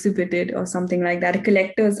be exhibited or something like that, a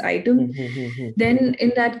collector's Hmm. item, Hmm. Hmm. Hmm. then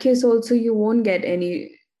in that case also you won't get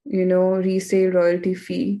any, resale royalty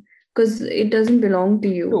fee because it doesn't belong to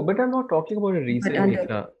No, you. but I'm not talking about a But resale, under.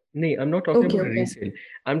 Neha. No, I'm not talking Okay, about a okay. resale.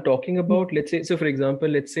 I'm talking about, let's say, so for example,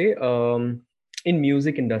 let's say in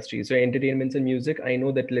music industry, so entertainments and music, I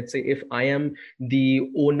know that, let's say, if I am the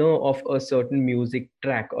owner of a certain music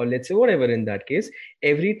track, or let's say whatever in that case,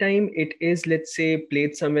 every time it is, let's say,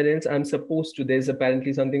 played somewhere else, I'm supposed to, there's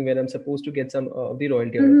apparently something where I'm supposed to get some of the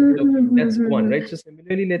royalty out of it. So that's one, right? So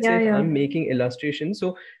similarly, let's say Yeah, if yeah. I'm making illustrations,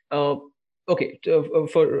 so uh, okay,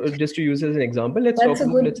 for just to use as an example, let's talk That's a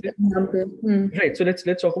about, good let's say, example. Hmm. right. So let's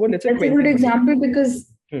talk about, let's say, That's a good 20 minutes. example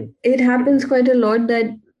because Hmm. it happens quite a lot that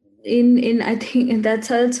in I think that's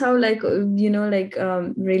how like like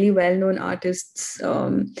really well known artists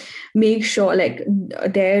make sure like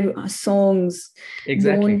their songs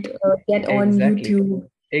Exactly. don't get on Exactly. YouTube.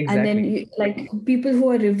 And then Exactly. like people who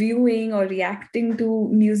are reviewing or reacting to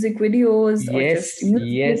music videos or just Yes. music,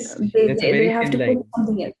 Yes. That's a they very have thin to put line.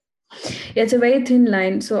 something else. It's a very thin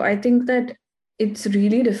line. So I think that it's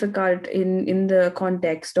really difficult in the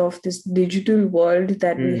context of this digital world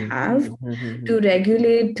that we Hmm. have Hmm. Hmm. to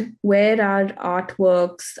regulate where our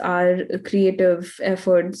artworks, our creative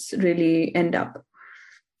efforts really end up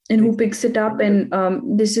and who Exactly. picks it up. And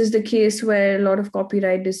this is the case where a lot of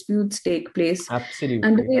copyright disputes take place. And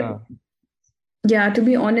Absolutely. yeah, to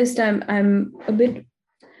be honest, I'm a bit.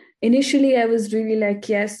 Initially, I was really like,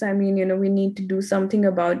 yes, I mean, we need to do something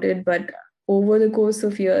about it. But over the course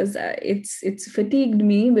of years, it's fatigued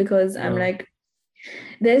me because I'm Uh, like,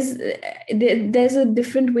 there's a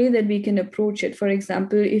different way that we can approach it. For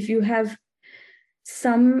example, if you have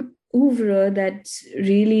some oeuvre that's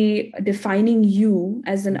really defining you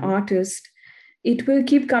as an artist, it will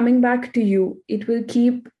keep coming back to you. It will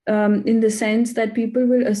keep, in the sense that people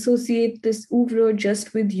will associate this oeuvre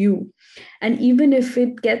just with you. And even if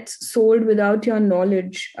it gets sold without your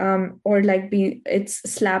knowledge, or like it's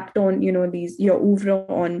slapped on, these your oeuvre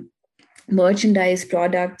on merchandise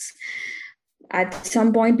products, at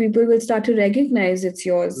some point people will start to recognize it's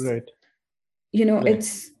yours. Right. Right.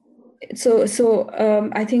 It's so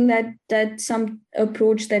I think that that's some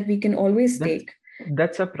approach that we can always That's take.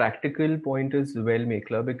 that's a practical point as well,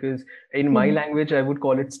 Mekla, because in my Mhm. language, I would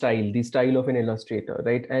call it style, the style of an illustrator,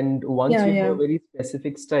 right? And once Yeah, you have a yeah. very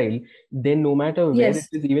specific style, then no matter where it Yes.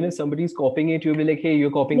 is, even if somebody's copying it, you'll be like, hey,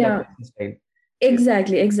 you're copying that Yeah. person's style.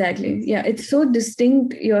 Exactly. Yes. Yeah, it's so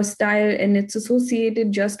distinct, your style, and it's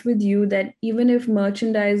associated just with you, that even if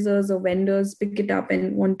merchandisers or vendors pick it up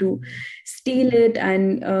and want to Mhm. steal it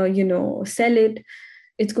and sell it,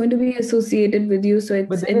 it's going to be associated with you. So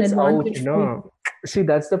But it's then an it's out, advantage for no. you. See,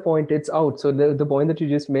 that's the point. It's out. So the point that you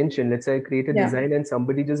just mentioned, let's say I create a Yeah. design and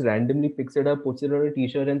somebody just randomly picks it up, puts it on a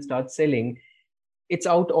t-shirt and starts selling, it's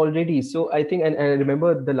out already. So I think, and I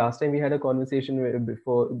remember the last time we had a conversation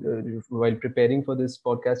before, while preparing for this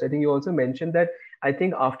podcast, I think you also mentioned that I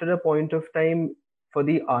think after a point of time for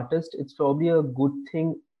the artist, it's probably a good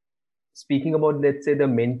thing, speaking about, let's say, the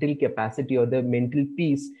mental capacity or the mental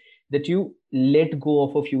peace, that you let go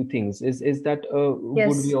of a few things. Is that a good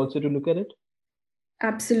way Yes. also to look at it?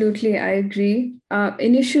 Absolutely, I agree.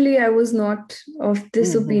 Initially, I was not of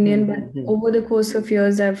this opinion, but over the course of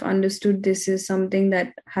years, I've understood this is something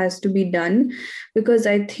that has to be done, because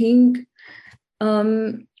I think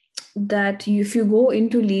um, that if you go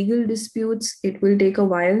into legal disputes, it will take a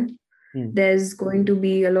while. Hmm. There's going to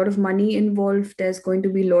be a lot of money involved. There's going to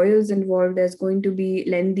be lawyers involved. There's going to be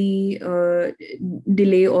lengthy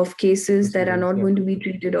delay of cases that are Proceedings, not yeah. going to be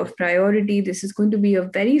treated of priority. This is going to be a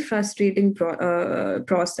very frustrating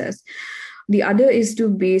process. The other is to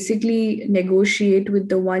basically negotiate with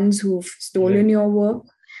the ones who've stolen Right, your work,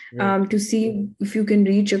 right. to see if you can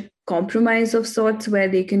reach a compromise of sorts where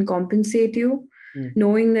they can compensate you, Hmm.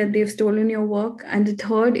 knowing that they've stolen your work. And the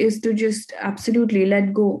third is to just absolutely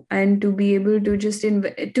let go, and to be able to just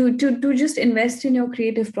to just invest in your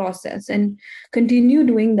creative process and continue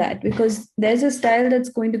doing that, because there's a style that's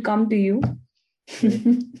going to come to you.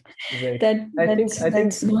 Right, right. that I think, that's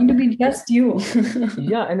that's going to be just you.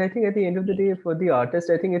 yeah, and I think at the end of the day, for the artist,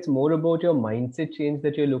 I think it's more about your mindset change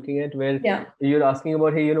that you're looking at, where Yeah. you're asking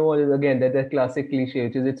about, hey, you know what, again, that classic cliche,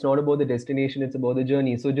 which is it's not about the destination, it's about the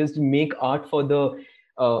journey. So just make art for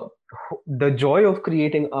uh, the joy of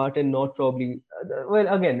creating art, and not probably, well,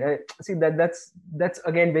 again, see, that's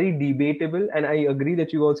again very debatable. And I agree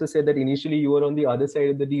that you also said that initially you were on the other side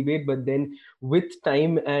of the debate, but then with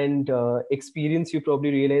time and experience, you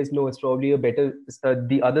probably realize, no, it's probably a better,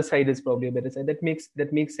 the other side is probably a better side. That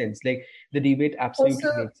makes sense. Like, the debate Also,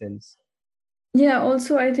 absolutely makes sense. yeah,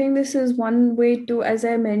 also, I think this is one way to, as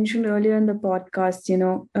I mentioned earlier in the podcast,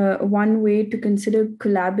 one way to consider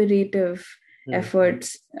collaborative Hmm.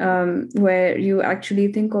 efforts, where you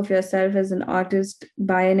actually think of yourself as an artist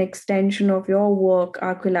by an extension of your work,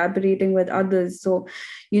 are collaborating with others. So,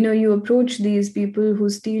 you approach these people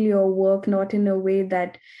who steal your work not in a way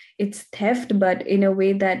that it's theft, but in a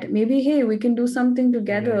way that maybe, hey, we can do something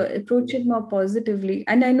together, Right, approach it more positively.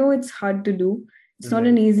 And I know it's hard to do. It's not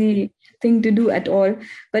an right, easy thing to do at all.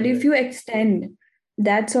 But if right. you extend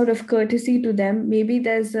that sort of courtesy to them, maybe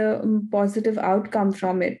there's a positive outcome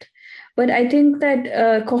from it. But I think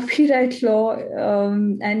that copyright law,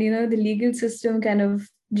 and the legal system kind of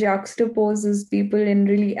juxtaposes people in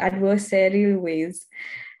really adversarial ways.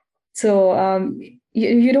 So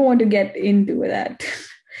you don't want to get into that.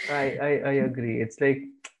 I agree. It's like,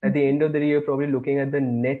 at the end of the day, you're probably looking at the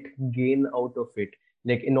net gain out of it.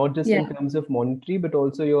 Like, not just in Yeah. terms of monetary, but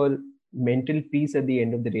also your mental peace at the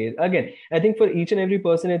end of the day. Again, I think for each and every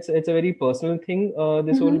person, it's a very personal thing,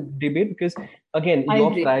 this whole Mhm. debate, because again, I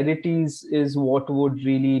your agree. priorities is what would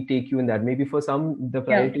really take you in that. Maybe for some, the Yeah.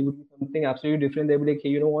 priority would be something absolutely different. They'll be like, hey,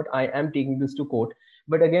 you know what, I am taking this to court.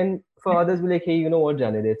 But again, for others, be like, hey, you know what,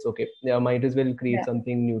 Janet, it's okay. Yeah, might as well create Yeah.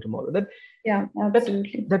 something new tomorrow. Yeah. That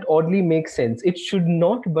Absolutely. that oddly makes sense. It should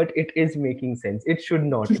not, but it is making sense. It should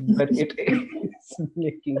not, but it is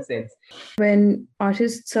making sense. When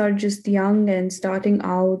artists are just young and starting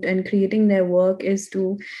out and creating their work, is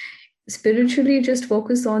to spiritually just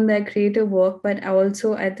focus on their creative work, but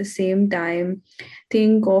also at the same time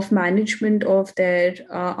think of management of their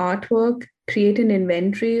artwork, create an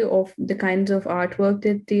inventory of the kinds of artwork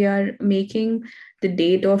that they are making, the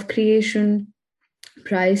date of creation,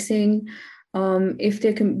 pricing, if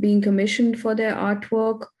they're being commissioned for their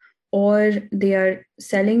artwork, or they are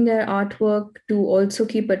selling their artwork, to also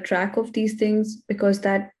keep a track of these things, because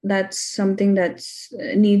that's something that's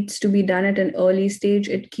needs to be done at an early stage.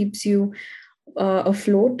 It keeps you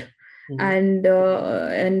afloat,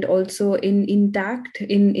 and also intact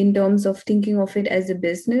in terms of thinking of it as a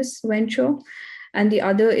business venture. And the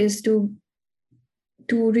other is to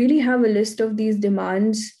really have a list of these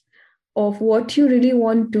demands of what you really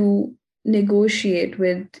want to negotiate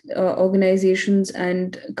with organizations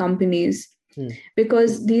and companies,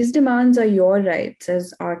 because these demands are your rights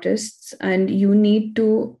as artists, and you need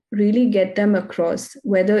to really get them across,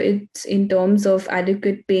 whether it's in terms of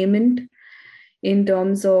adequate payment, in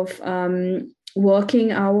terms of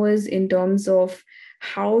working hours, in terms of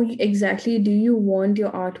how exactly do you want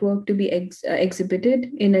your artwork to be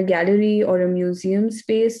exhibited in a gallery or a museum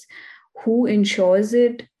space, who insures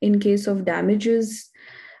it in case of damages.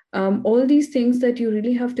 All these things that you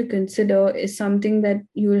really have to consider is something that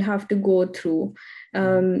you will have to go through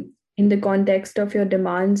in the context of your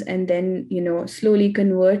demands, and then slowly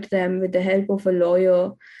convert them with the help of a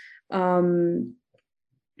lawyer,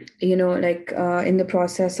 in the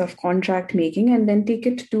process of contract making, and then take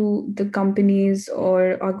it to the companies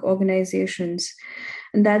or organizations.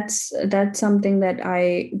 And that's something that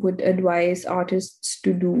I would advise artists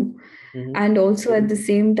to do. And also at the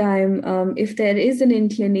same time, if there is an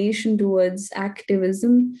inclination towards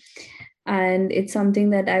activism, and it's something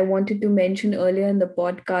that I wanted to mention earlier in the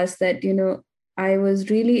podcast, that I was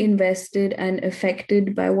really invested and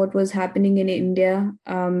affected by what was happening in India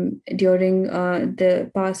during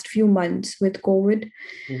the past few months with COVID.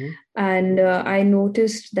 And I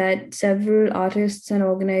noticed that several artists and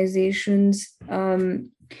organizations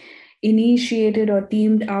initiated or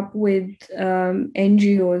teamed up with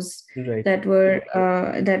NGOs that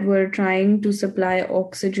were trying to supply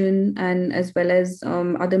oxygen, and as well as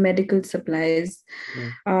other medical supplies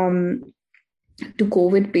to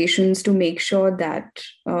COVID patients, to make sure that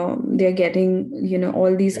they're getting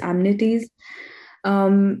all these amenities.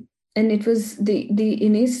 And it was the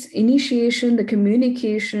initiation, the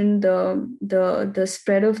communication, the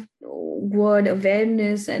spread of word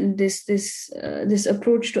awareness, and this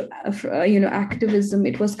approach to activism.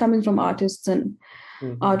 It was coming from artists and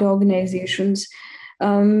art organizations.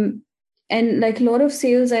 And like a lot of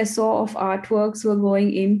sales I saw of artworks were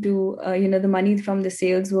going into, the money from the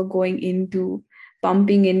sales were going into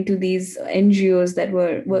pumping into these NGOs that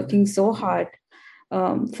were working so hard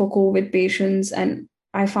for COVID patients. And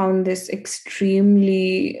I found this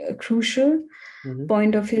extremely crucial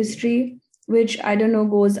point of history, which I don't know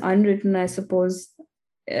goes unwritten, I suppose.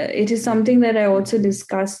 It is something that I also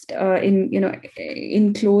discussed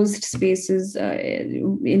in closed spaces,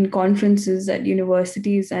 in conferences at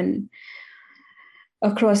universities and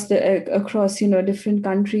across different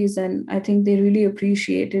countries, and I think they really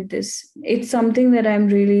appreciated this. It's something that I'm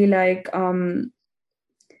really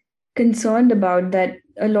concerned about, that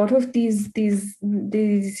a lot of these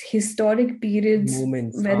historic periods,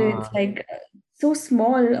 moments, whether it's like so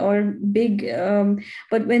small or big,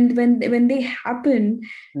 but when they happen,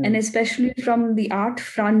 and especially from the art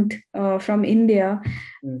front from India,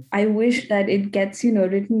 I wish that it gets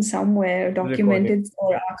written somewhere, documented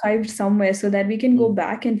or archived somewhere, so that we can go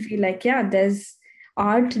back and feel like, yeah, there's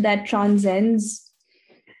art that transcends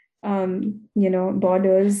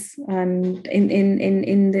borders, and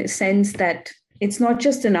in the sense that it's not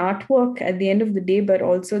just an artwork at the end of the day, but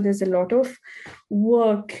also there's a lot of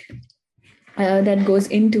work that goes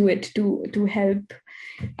into it to help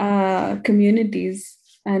communities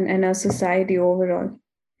and our society overall.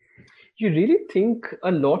 You really think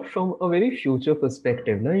a lot from a very future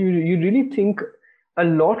perspective, no? You really think a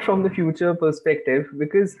lot from the future perspective,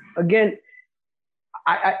 because again,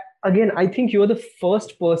 I think you're the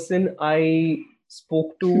first person I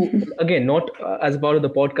spoke to, again, not as part of the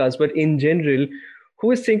podcast, but in general,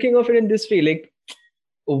 who is thinking of it in this way. Like,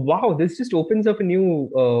 wow, this just opens up a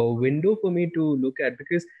new window for me to look at,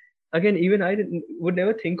 because again, even I would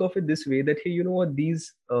never think of it this way, that, hey, you know what,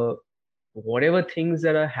 these whatever things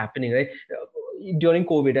that are happening, right? During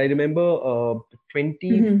COVID, I remember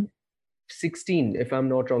 2016, if I'm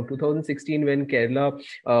not wrong, 2016, when Kerala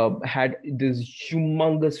had these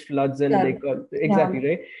humongous floods and exactly,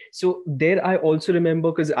 right? So there I also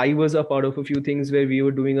remember, because I was a part of a few things where we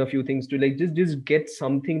were doing a few things to like just get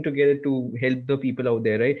something together to help the people out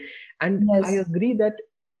there, right? And I agree that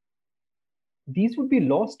these would be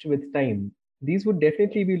lost with time. these would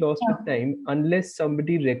definitely be lost with time unless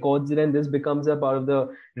somebody records it and this becomes a part of the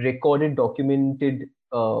recorded, documented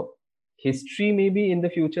history. Maybe in the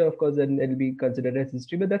future, of course, then it'll be considered as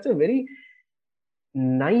history. But that's a very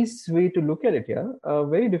nice way to look at it. Yeah, a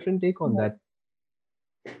very different take on that.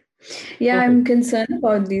 Yeah, Perfect. I'm concerned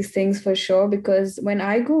about these things for sure, because when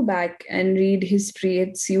I go back and read history,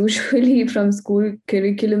 it's usually from school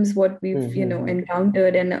curriculums what we've,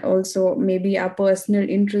 encountered, and also maybe our personal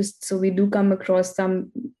interests. So we do come across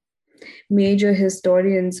some major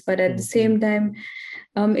historians, but at the same time,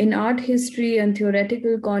 in art history and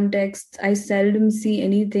theoretical contexts, I seldom see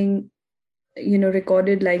anything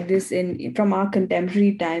recorded like this in from our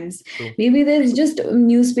contemporary times. True. Maybe there's just a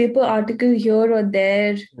newspaper article here or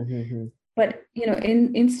there, but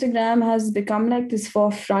in Instagram has become like this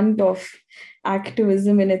forefront of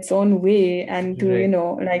activism in its own way, and to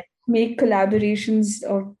Right. like make collaborations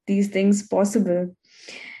of these things possible.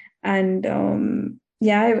 And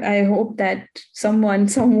yeah, I hope that someone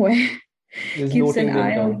somewhere Is keeps an noting them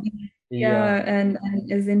eye on down. me, Yeah. yeah, and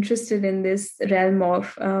is interested in this realm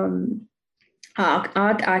of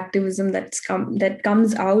art activism that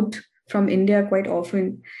comes out from India quite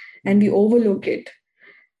often, and we overlook it.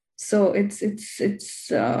 So it's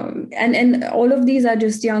and all of these are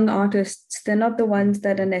just young artists. They're not the ones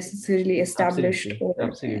that are necessarily established Absolutely. or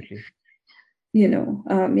Absolutely.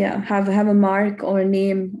 yeah, have a mark or a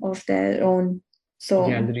name of their own. So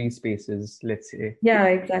Gallery spaces, let's say. yeah,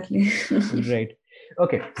 exactly. Right.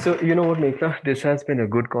 Okay. So, you know what, Meghna? This has been a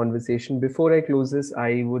good conversation. Before I close this,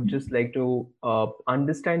 I would just like to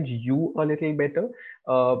understand you a little better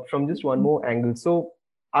from just one more angle. So,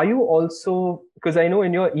 are you also, because I know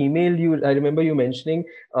in your email, I remember you mentioning,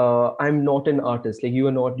 I'm not an artist. Like,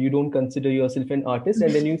 you don't consider yourself an artist.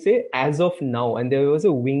 And then you say, as of now, and there was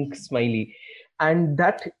a wink smiley. And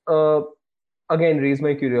that, again, raised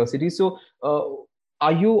my curiosity. So,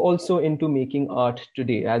 are you also into making art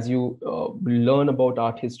today as you learn about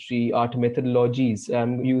art history, art methodologies?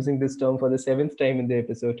 I'm using this term for the seventh time in the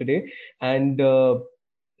episode today. And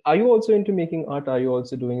are you also into making art? Are you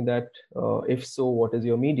also doing that? If so, what is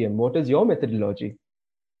your medium? What is your methodology?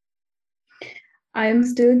 I'm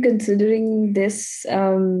still considering this.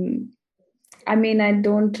 I mean, I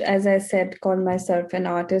don't, as I said, call myself an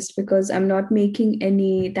artist because I'm not making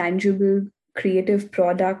any tangible creative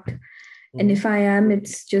product. And if I am,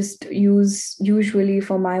 it's just usually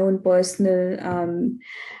for my own personal,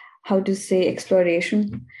 how to say,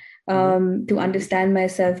 exploration, to understand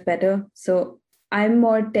myself better. So I'm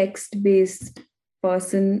more text based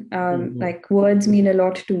person. Like words mean a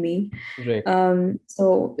lot to me. Right.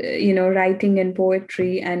 So writing and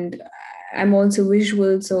poetry, and I'm also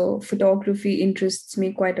visual, so photography interests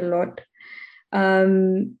me quite a lot.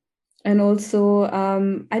 um, and also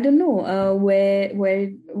I don't know where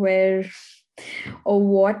or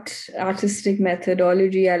what artistic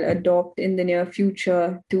methodology I'll adopt in the near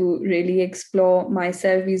future to really explore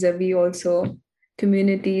myself vis-a-vis also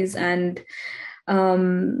communities and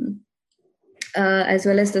um, as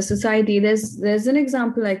well as the society. There's an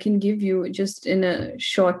example I can give you just in a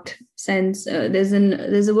short sense. There's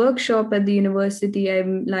a workshop at the university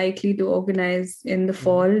I'm likely to organize in the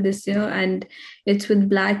fall this year, and it's with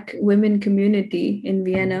Black women community in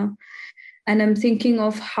Vienna. And I'm thinking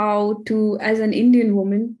of how to, as an Indian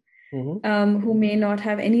woman, who may not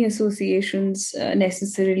have any associations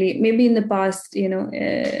necessarily. Maybe in the past,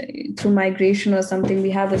 through migration or something, we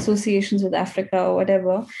have associations with Africa or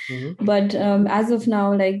whatever. But as of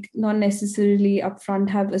now, like not necessarily upfront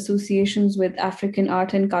have associations with African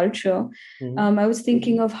art and culture. I was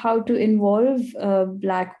thinking of how to involve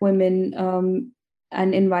Black women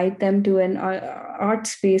and invite them to an art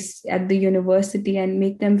space at the university and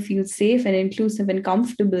make them feel safe and inclusive and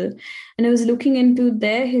comfortable. And I was looking into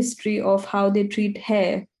their history of how they treat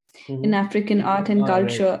hair in African art and Right.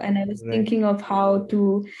 culture. And I was Right. thinking of how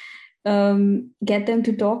to get them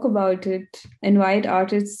to talk about it, invite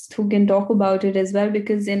artists who can talk about it as well,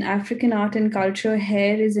 because in African art and culture,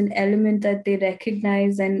 hair is an element that they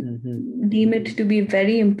recognize and deem it to be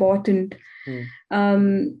very important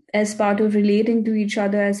as part of relating to each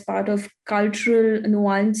other, as part of cultural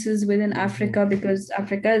nuances within Africa, because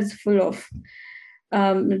Africa is full of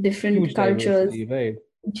different Huge cultures, diversity, right?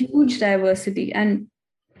 huge diversity. And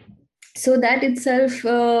so that itself,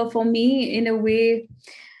 for me, in a way,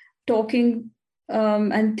 talking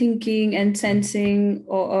and thinking and sensing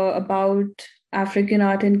about African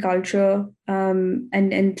art and culture,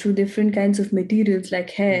 and through different kinds of materials like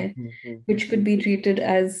hair, which could be treated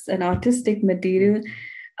as an artistic material,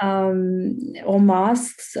 or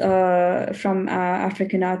masks from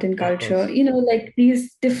African art and Of culture. course. Like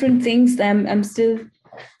these different things. I'm still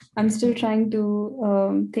I'm still trying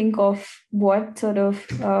to think of what sort of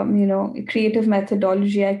creative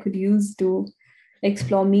methodology I could use to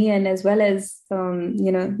explore me, and as well as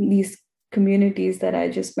these communities that I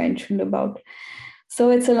just mentioned about. So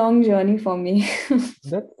it's a long journey for me.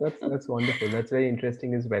 That's wonderful. That's very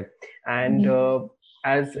interesting as well. And Mhm.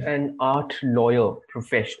 as an art law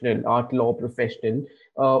professional,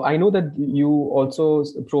 I know that you also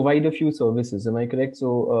provide a few services. Am I correct?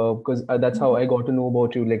 So, because that's how I got to know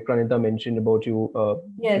about you. Like Pranita mentioned about you to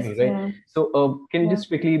Yes, me, right? yeah, So, can you yeah. just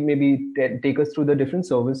quickly maybe take us through the different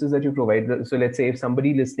services that you provide? So, let's say if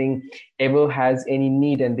somebody listening ever has any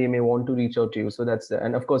need and they may want to reach out to you. So that's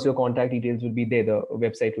and of course your contact details would be there. The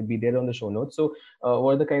website would be there on the show notes. So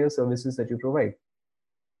what are the kind of services that you provide?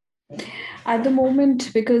 At the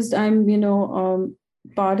moment, because I'm,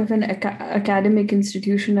 part of an academic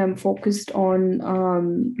institution, I'm focused on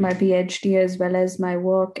my PhD as well as my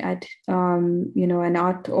work at, an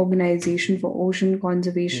art organization for ocean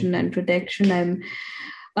conservation Mm-hmm. and protection.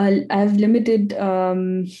 I have limited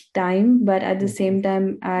time, but at the Mm-hmm. same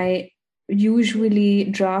time, I usually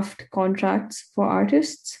draft contracts for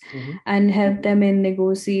artists Mm-hmm. and help them in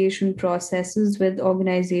negotiation processes with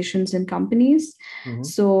organizations and companies. Mm-hmm.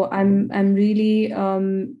 So I'm really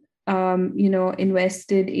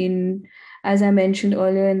invested in, as I mentioned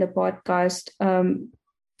earlier in the podcast,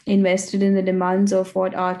 invested in the demands of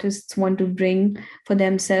what artists want to bring for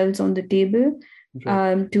themselves on the table,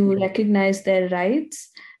 Right. to recognize their rights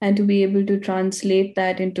and to be able to translate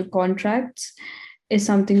that into contracts is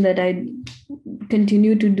something that I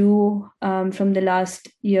continue to do from the last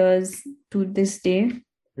years to this day.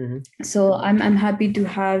 Mm-hmm. So I'm happy to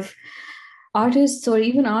have artists or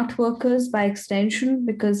even art workers by extension,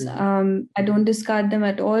 because Mm-hmm. I don't discard them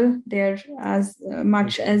at all. They're as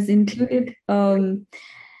much Okay. as included.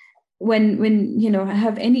 When I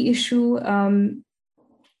have any issue,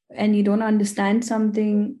 and you don't understand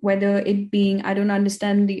something, whether it being I don't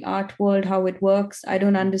understand the art world, how it works, I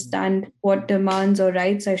don't Mm-hmm. understand what demands or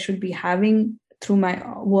rights I should be having through my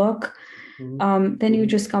work, Mm-hmm. then you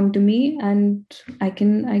just come to me and I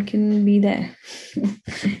can be there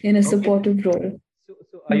in a Okay. supportive role.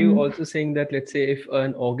 So are you Mhm. also saying that, let's say, if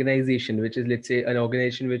an organization, which is, let's say, an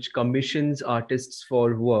organization which commissions artists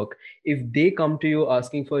for work, if they come to you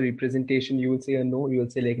asking for representation, you will say a no, you will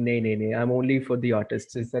say like, nay, nay, nay, I'm only for the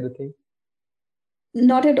artists. Is that a thing?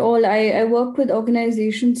 Not at all. I work with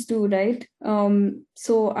organizations too, right?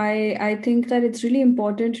 So I think that it's really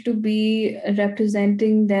important to be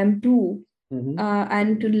representing them too, Mm-hmm.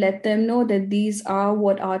 and to let them know that these are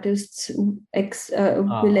what artists will Okay.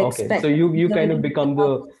 So expect. you kind of become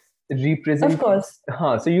the Of represent. course,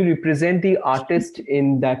 So you represent the artist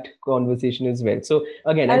in that conversation as well. So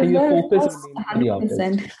again, I as think the well, of focus course, remains on the artist.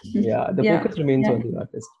 100%. Yeah, the Yeah, focus remains yeah. on the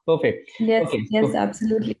artist. Perfect. Yes, Okay. yes, So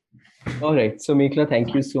absolutely. all right. So Meghla,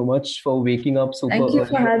 thank you so much for waking up super Thank you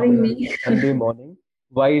for early on having a me. Sunday morning.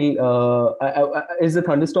 While is the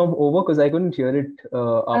thunderstorm over? Because I couldn't hear it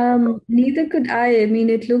after. Neither could I. I mean,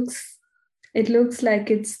 it looks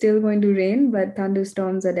like it's still going to rain, but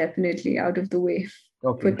thunderstorms are definitely out of the way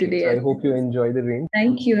Okay, for great. today So I at hope you least. enjoy the rain.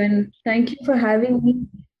 Thank you, and thank you for having me.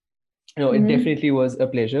 No, it Mhm. definitely was a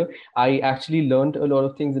pleasure. I actually learned a lot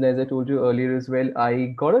of things, and as I told you earlier as well,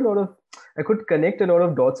 I could connect a lot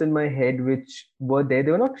of dots in my head which were there.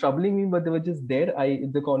 They were not troubling me, but they were just there.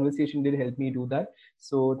 The conversation did help me do that.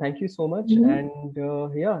 So thank you so much. Mhm. And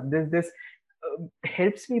yeah, this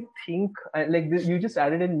helps me think. Like this, you just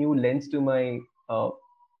added a new lens to my uh,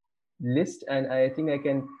 list, and I think I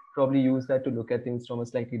can probably use that to look at things from a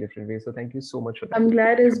slightly different way. So thank you so much for that. I'm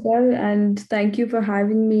glad as well, and thank you for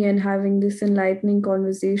having me and having this enlightening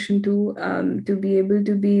conversation to be able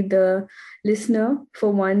to be the listener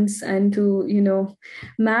for once, and to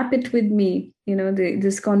map it with me,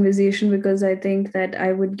 this conversation, because I think that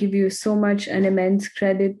I would give you so much and immense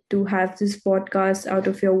credit to have this podcast out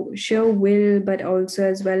of your sheer will, but also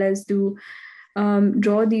as well as to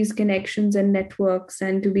draw these connections and networks,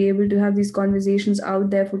 and to be able to have these conversations out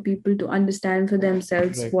there for people to understand for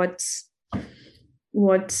themselves Right. what's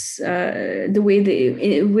the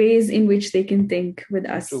ways in which they can think with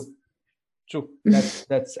us. True. True.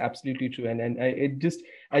 That's absolutely true.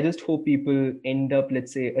 I just hope people end up,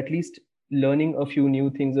 let's say, at least learning a few new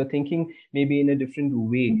things or thinking maybe in a different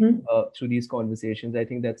way Mhm. through these conversations. I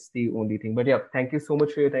think that's the only thing. But yeah, thank you so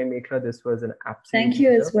much for your time, Ekra. This was an absolute Thank you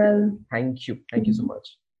pleasure. as well. Thank you. Thank you so Mhm.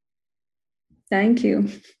 much. Thank you.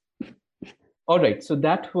 All right, so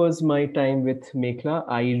that was my time with Mekla.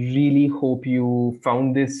 I really hope you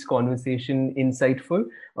found this conversation insightful.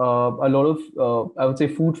 a lot of, I would say,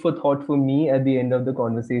 food for thought for me at the end of the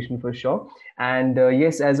conversation for sure. And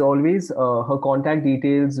yes, as always, her contact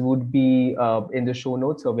details would be in the show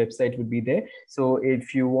notes. Her website would be there. So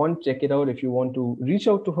if you want, check it out. If you want to reach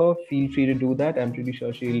out to her, feel free to do that. I'm pretty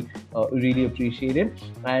sure she'll really appreciate it.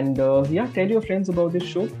 And yeah, tell your friends about this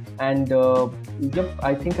show. And yep,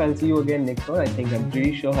 I think I'll see you again next one. I'm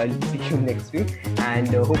pretty sure I'll see you next week. And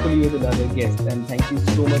hopefully with another guest. And thank you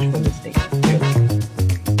so much for listening. Cheers.